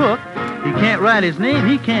in a brook. He can't write his name.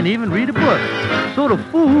 He can't even read a book. So to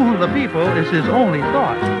fool the people is his only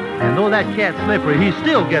thought. And though that cat's slippery, he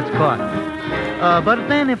still gets caught. But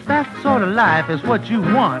then if that sort of life is what you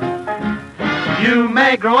want, you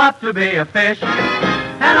may grow up to be a fish,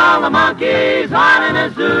 and all the monkeys are in a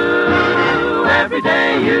zoo. Every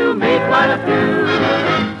day you meet quite a few,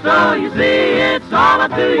 so you see it's all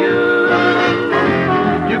up to you.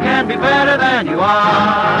 You can be better than you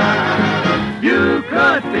are. You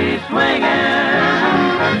could be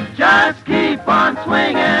swinging. Just keep on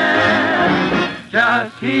swinging.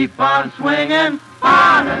 Just keep on swinging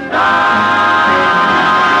on a star.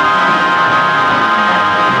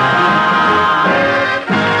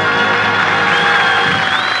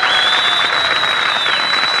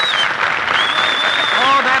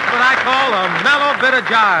 A mellow bit of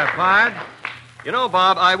jive, Clyde. You know,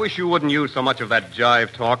 Bob, I wish you wouldn't use so much of that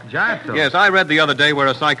jive talk. Jive talk? Yes, I read the other day where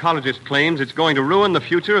a psychologist claims it's going to ruin the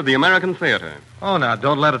future of the American theater. Oh, now,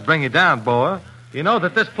 don't let it bring you down, boy. You know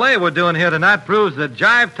that this play we're doing here tonight proves that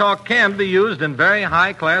jive talk can be used in very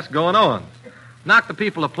high-class going-ons. Knock the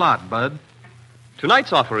people apart, Bud.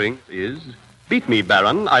 Tonight's offering is Beat Me,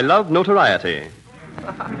 Baron, I Love Notoriety.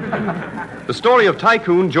 The story of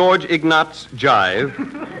tycoon George Ignatz Jive,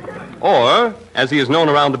 or, as he is known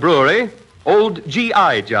around the brewery, Old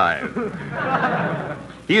G.I. Jive.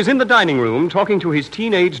 He is in the dining room talking to his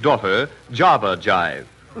teenage daughter, Java Jive.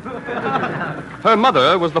 Her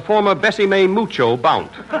mother was the former Bessie Mae Mucho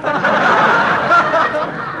Bount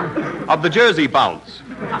of the Jersey Bounce.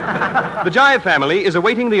 The Jive family is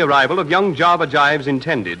awaiting the arrival of young Java Jive's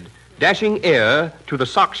intended, dashing heir to the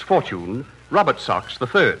Sox fortune, Robert Sox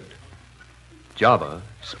III. Java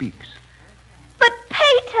speaks. But,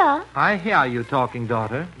 Peter... I hear you talking,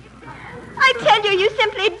 daughter. I tell you, you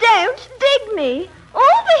simply don't dig me. All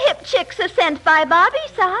the hip chicks are sent by Bobby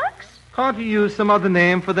Sox. Can't you use some other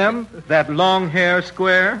name for them? That long hair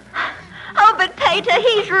square? Oh, but Peter,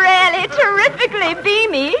 he's really terrifically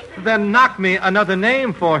beamy. Then knock me another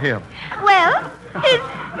name for him. Well, his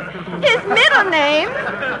middle name's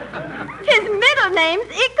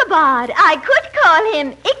Ichabod. I could call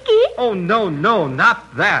him Icky. Oh, no,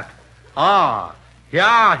 not that. Ah,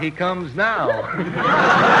 yeah, he comes now.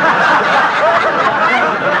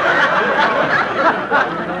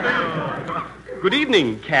 Good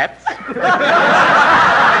evening, cats.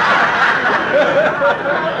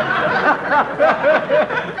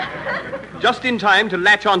 Just in time to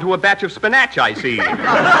latch onto a batch of spinach, I see.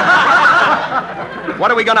 What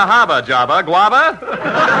are we going to harbor, Java? Guava?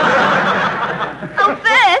 Oh,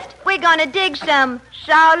 first, we're going to dig some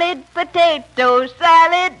solid potato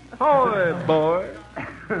salad. Oh, boy.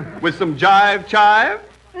 With some jive chive?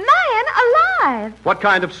 Man alive. What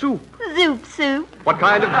kind of soup? Zoop soup. What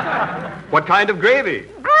kind of gravy?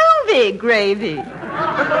 Groovy gravy.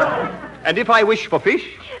 And if I wish for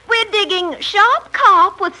fish? We're digging sharp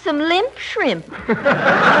carp with some limp shrimp.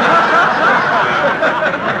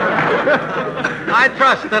 I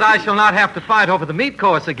trust that I shall not have to fight over the meat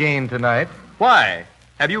course again tonight. Why?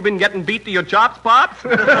 Have you been getting beat to your chops, Pops?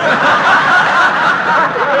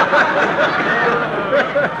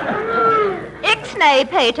 Ixnay,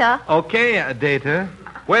 Peter. Okay, Dater.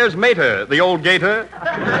 Where's Mater, the old gator?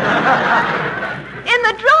 In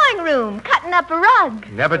the drawing room, cutting up a rug.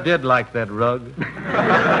 Never did like that rug.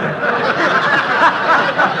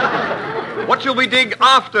 What shall we dig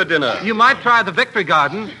after dinner? You might try the Victory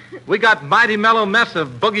Garden. We got mighty mellow mess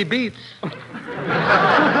of boogie beats.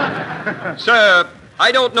 Sir,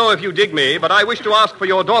 I don't know if you dig me, but I wish to ask for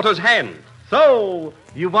your daughter's hand. So,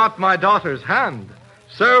 you want my daughter's hand?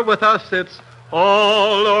 Sir, with us it's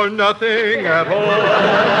all or nothing at all.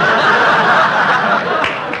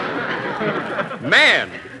 Man,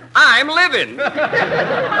 I'm living.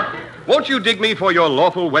 Won't you dig me for your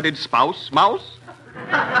lawful wedded spouse, Mouse?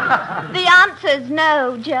 The answer's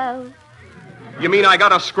no, Joe. You mean I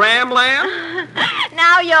got a scram, lamb?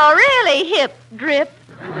 Now you're really hip, Drip.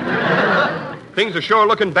 Things are sure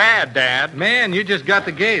looking bad, Dad. Man, you just got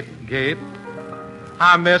the gate.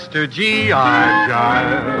 I'm Mr. G.I.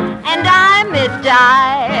 Jive. And I'm Miss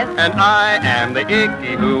Dive. And I am the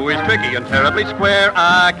Icky who is tricky and terribly square.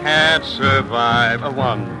 I can't survive a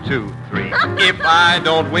 1, 2, 3 if I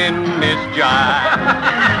don't win Miss Jive.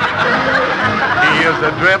 Here's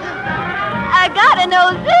a drip. I gotta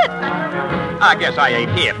know zip. I guess I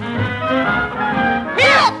ain't hip.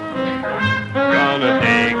 Hip! Gonna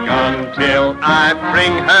dig until I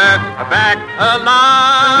bring her back alive.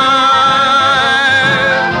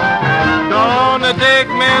 Gonna dig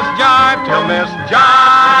Miss Jive till Miss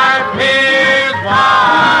Jive is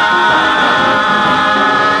wise.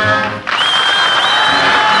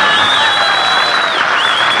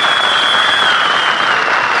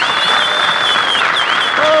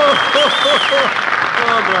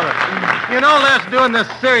 Les, doing this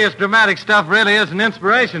serious, dramatic stuff really is an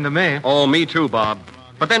inspiration to me. Oh, me too, Bob.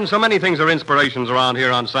 But then so many things are inspirations around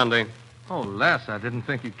here on Sunday. Oh, Les, I didn't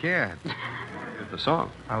think you cared. The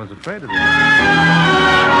song. I was afraid of that.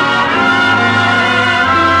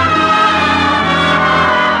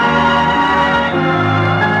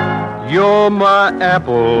 You're my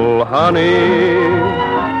apple, honey.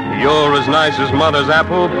 You're as nice as mother's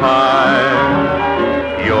apple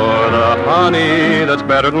pie. You're the honey that's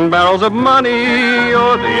better than barrels of money.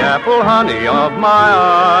 You're the apple honey of my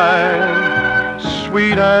eye.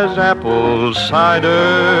 Sweet as apple cider,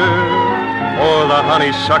 or the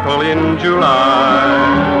honeysuckle in July.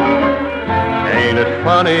 Ain't it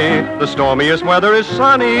funny, the stormiest weather is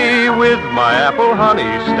sunny with my apple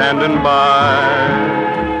honey standing by.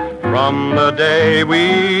 From the day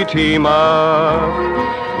we team up,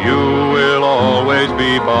 you will always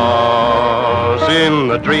be boss. In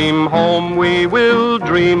the dream home we will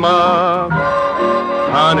dream of.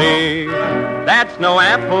 Honey, that's no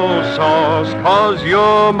applesauce, 'cause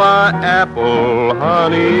you're my apple,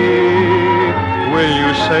 honey. Will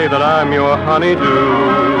you say that I'm your honeydew?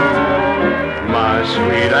 My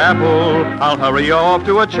sweet apple, I'll hurry you off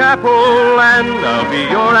to a chapel, and I'll be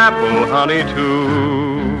your apple honey too.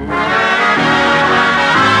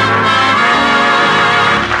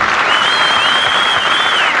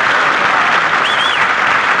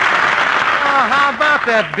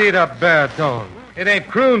 That beat-up baritone. It ain't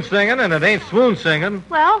croon singing, and it ain't swoon singing.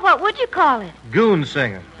 Well, what would you call it? Goon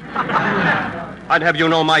singing. I'd have you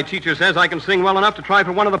know my teacher says I can sing well enough to try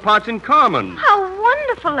for one of the parts in Carmen. How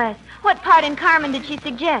wonderful, Les. What part in Carmen did she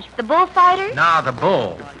suggest? The bullfighter? Nah, the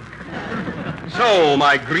bull. So,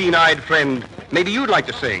 my green-eyed friend, maybe you'd like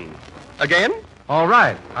to sing. Again? All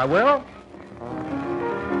right, I will.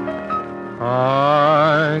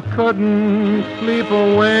 I couldn't sleep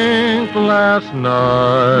a wink last night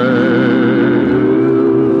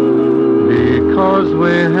because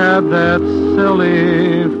we had that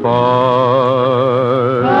silly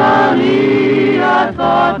fight. Honey, I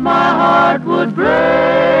thought my heart would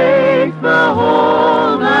break the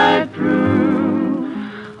whole night through.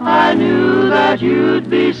 I knew that you'd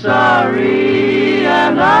be sorry,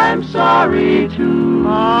 and I'm sorry too.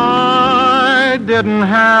 I didn't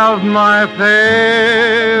have my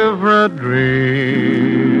favorite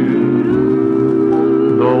dream,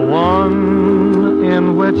 the one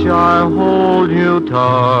in which I hold you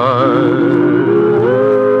tight.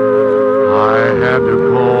 I had to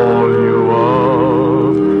call you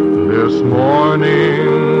up this morning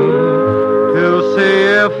to see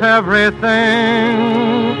if everything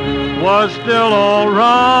was still all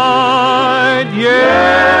right.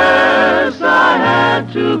 Yes, I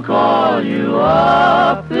had to call you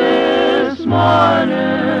up this morning,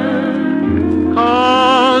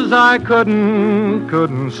 'cause I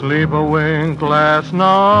couldn't sleep a wink last night.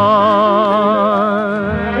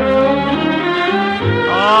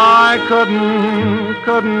 I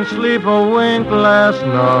couldn't sleep a wink last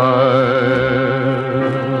night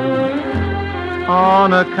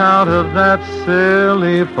on account of that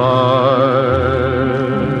silly fight.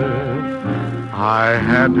 I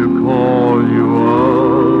had to call you up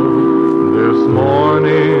this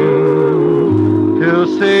morning to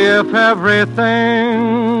see if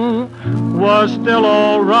everything was still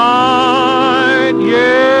all right.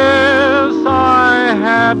 Yes, I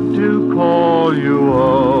had to call you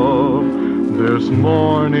up this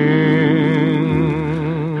morning.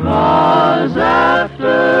 'Cause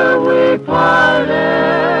after we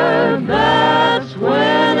parted, that's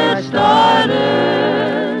when it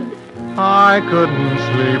started. I couldn't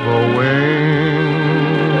sleep a wink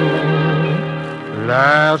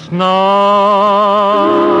last night.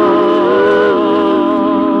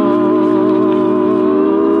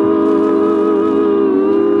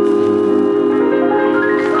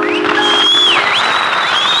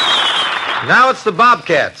 Now it's the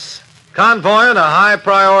Bobcats, convoying a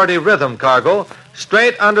high-priority rhythm cargo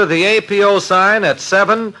straight under the APO sign at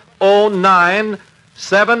 709,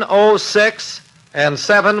 706, and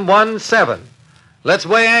 717. Let's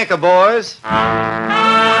weigh anchor, boys.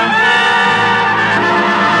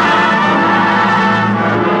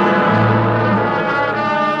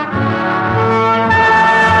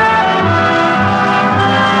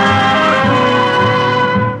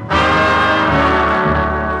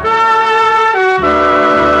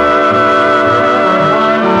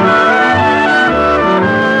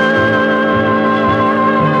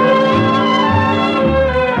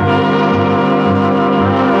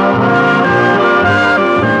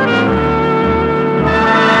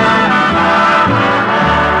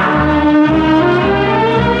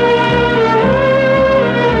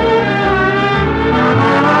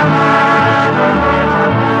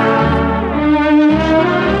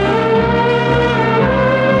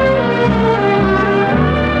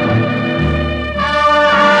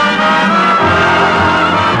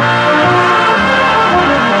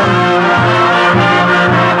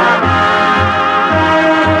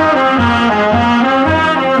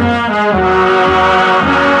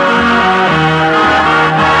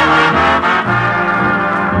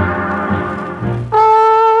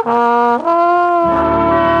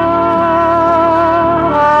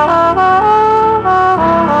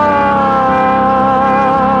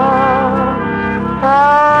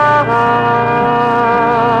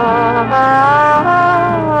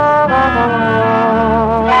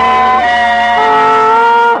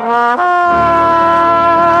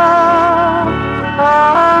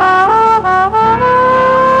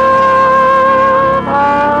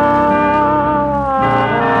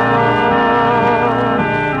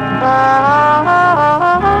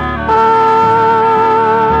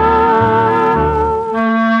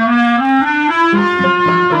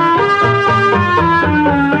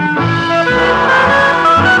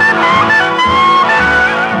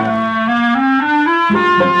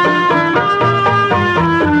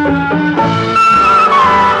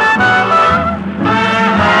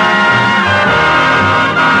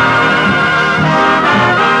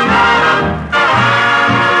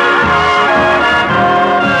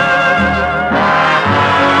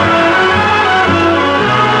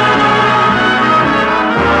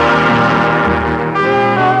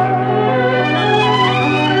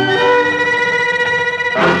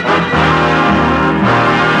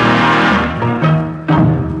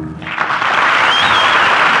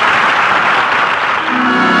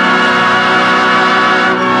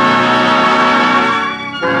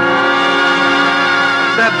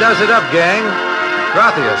 does it up, gang.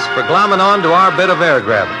 Gracias for glomming on to our bit of air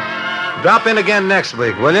grabbing. Drop in again next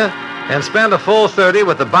week, will you? And spend a full 30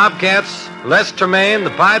 with the Bobcats, Les Tremaine, the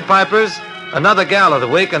Pied Pipers, another gal of the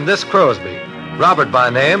week, and this Crosby, Robert by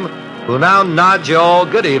name, who now nods you all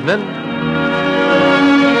good evening.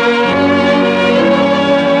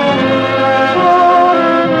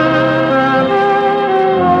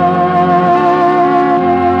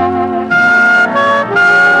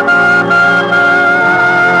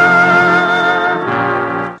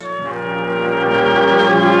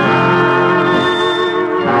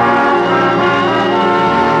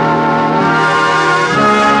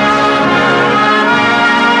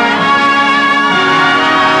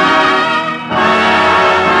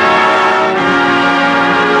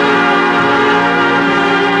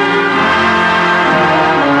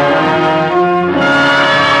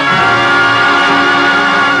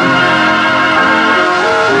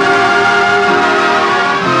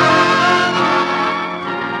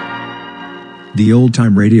 The Old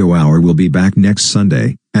Time Radio Hour will be back next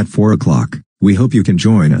Sunday, at 4 o'clock. We hope you can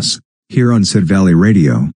join us, here on Sid Valley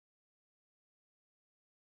Radio.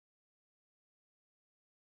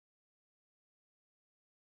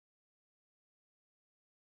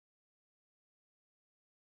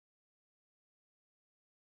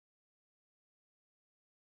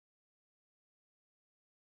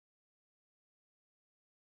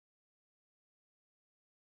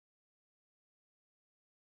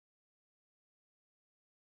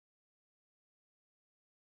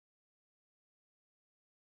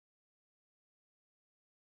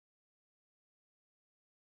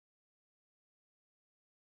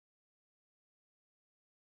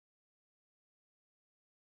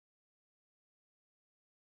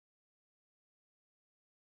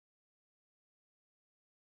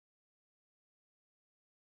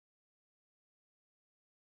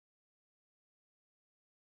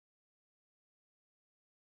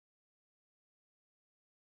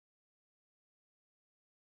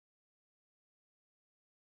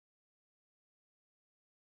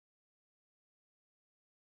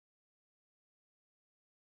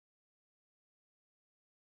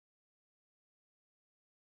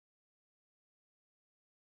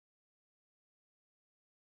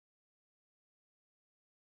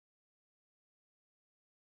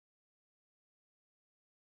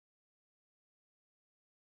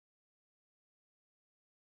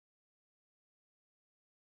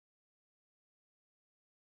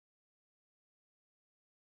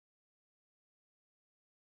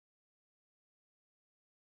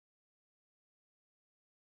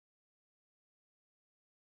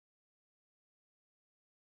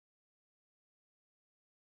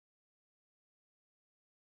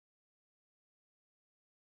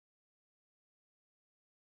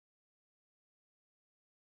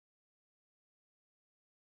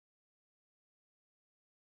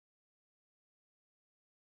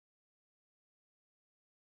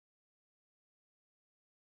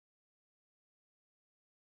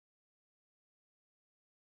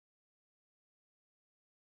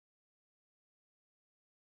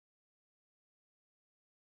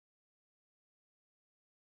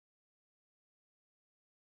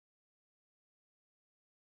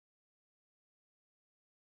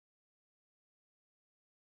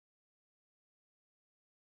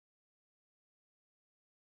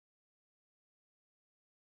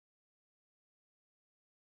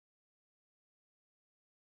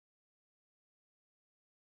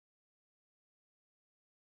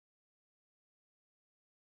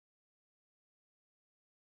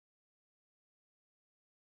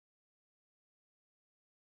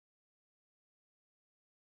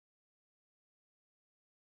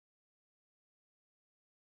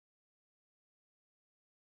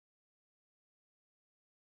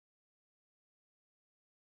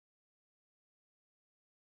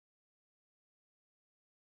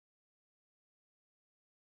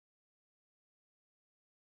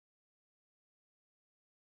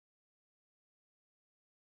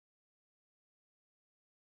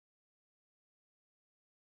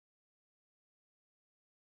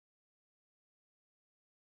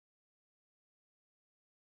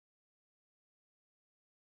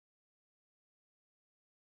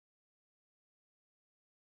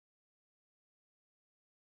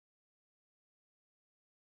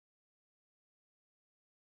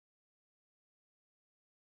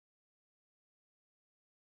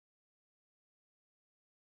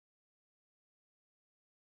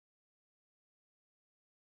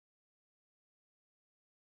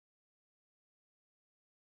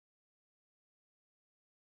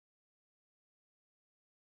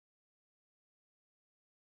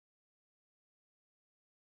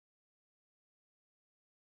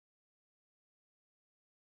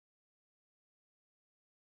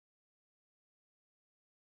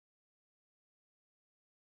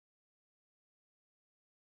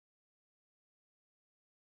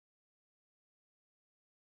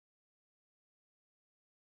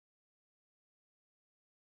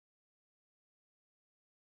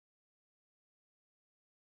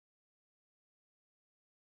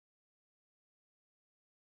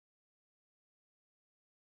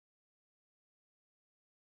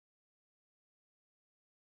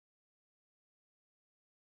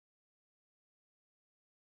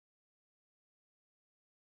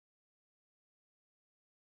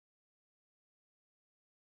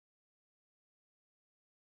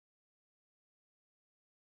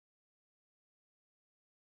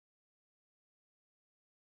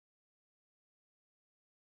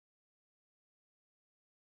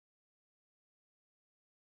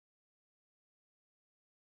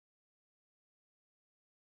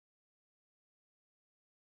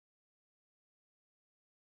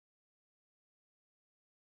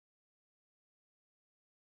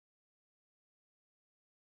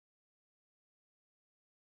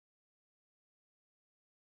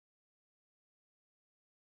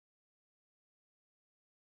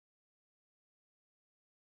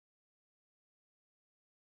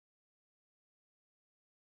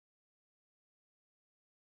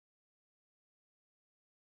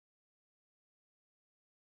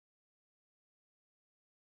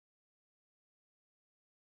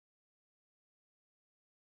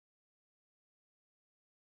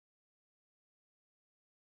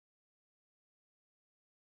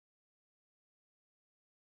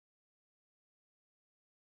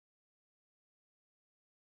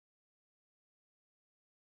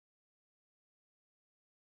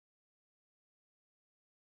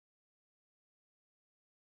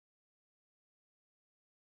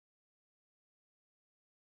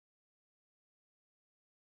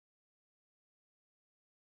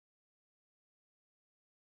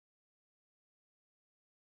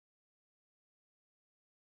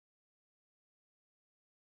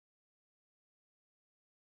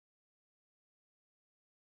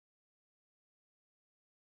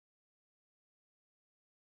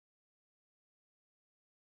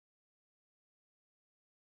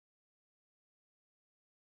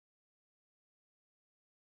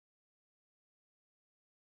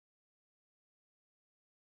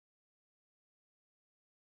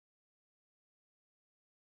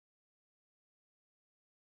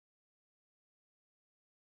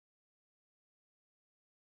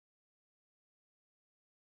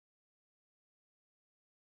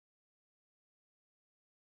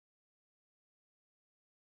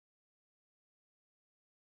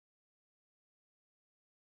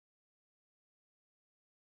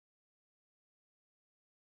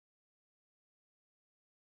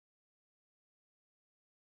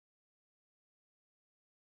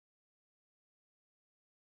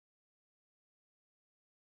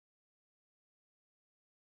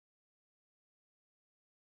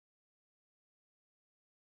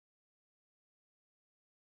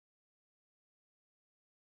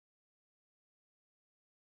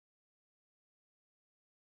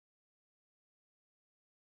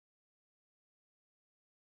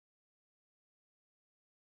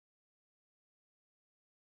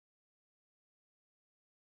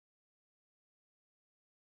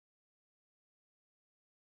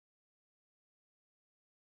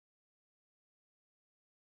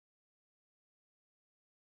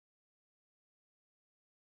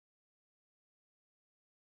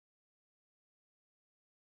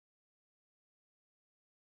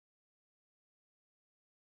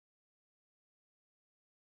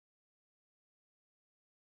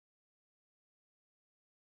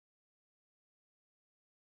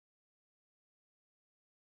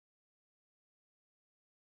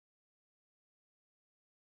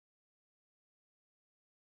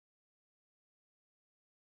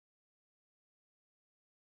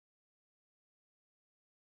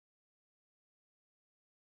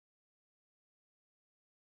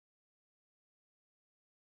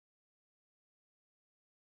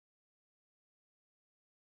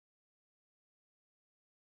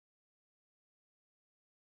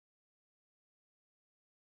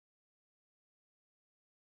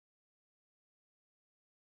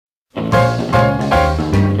 Bye.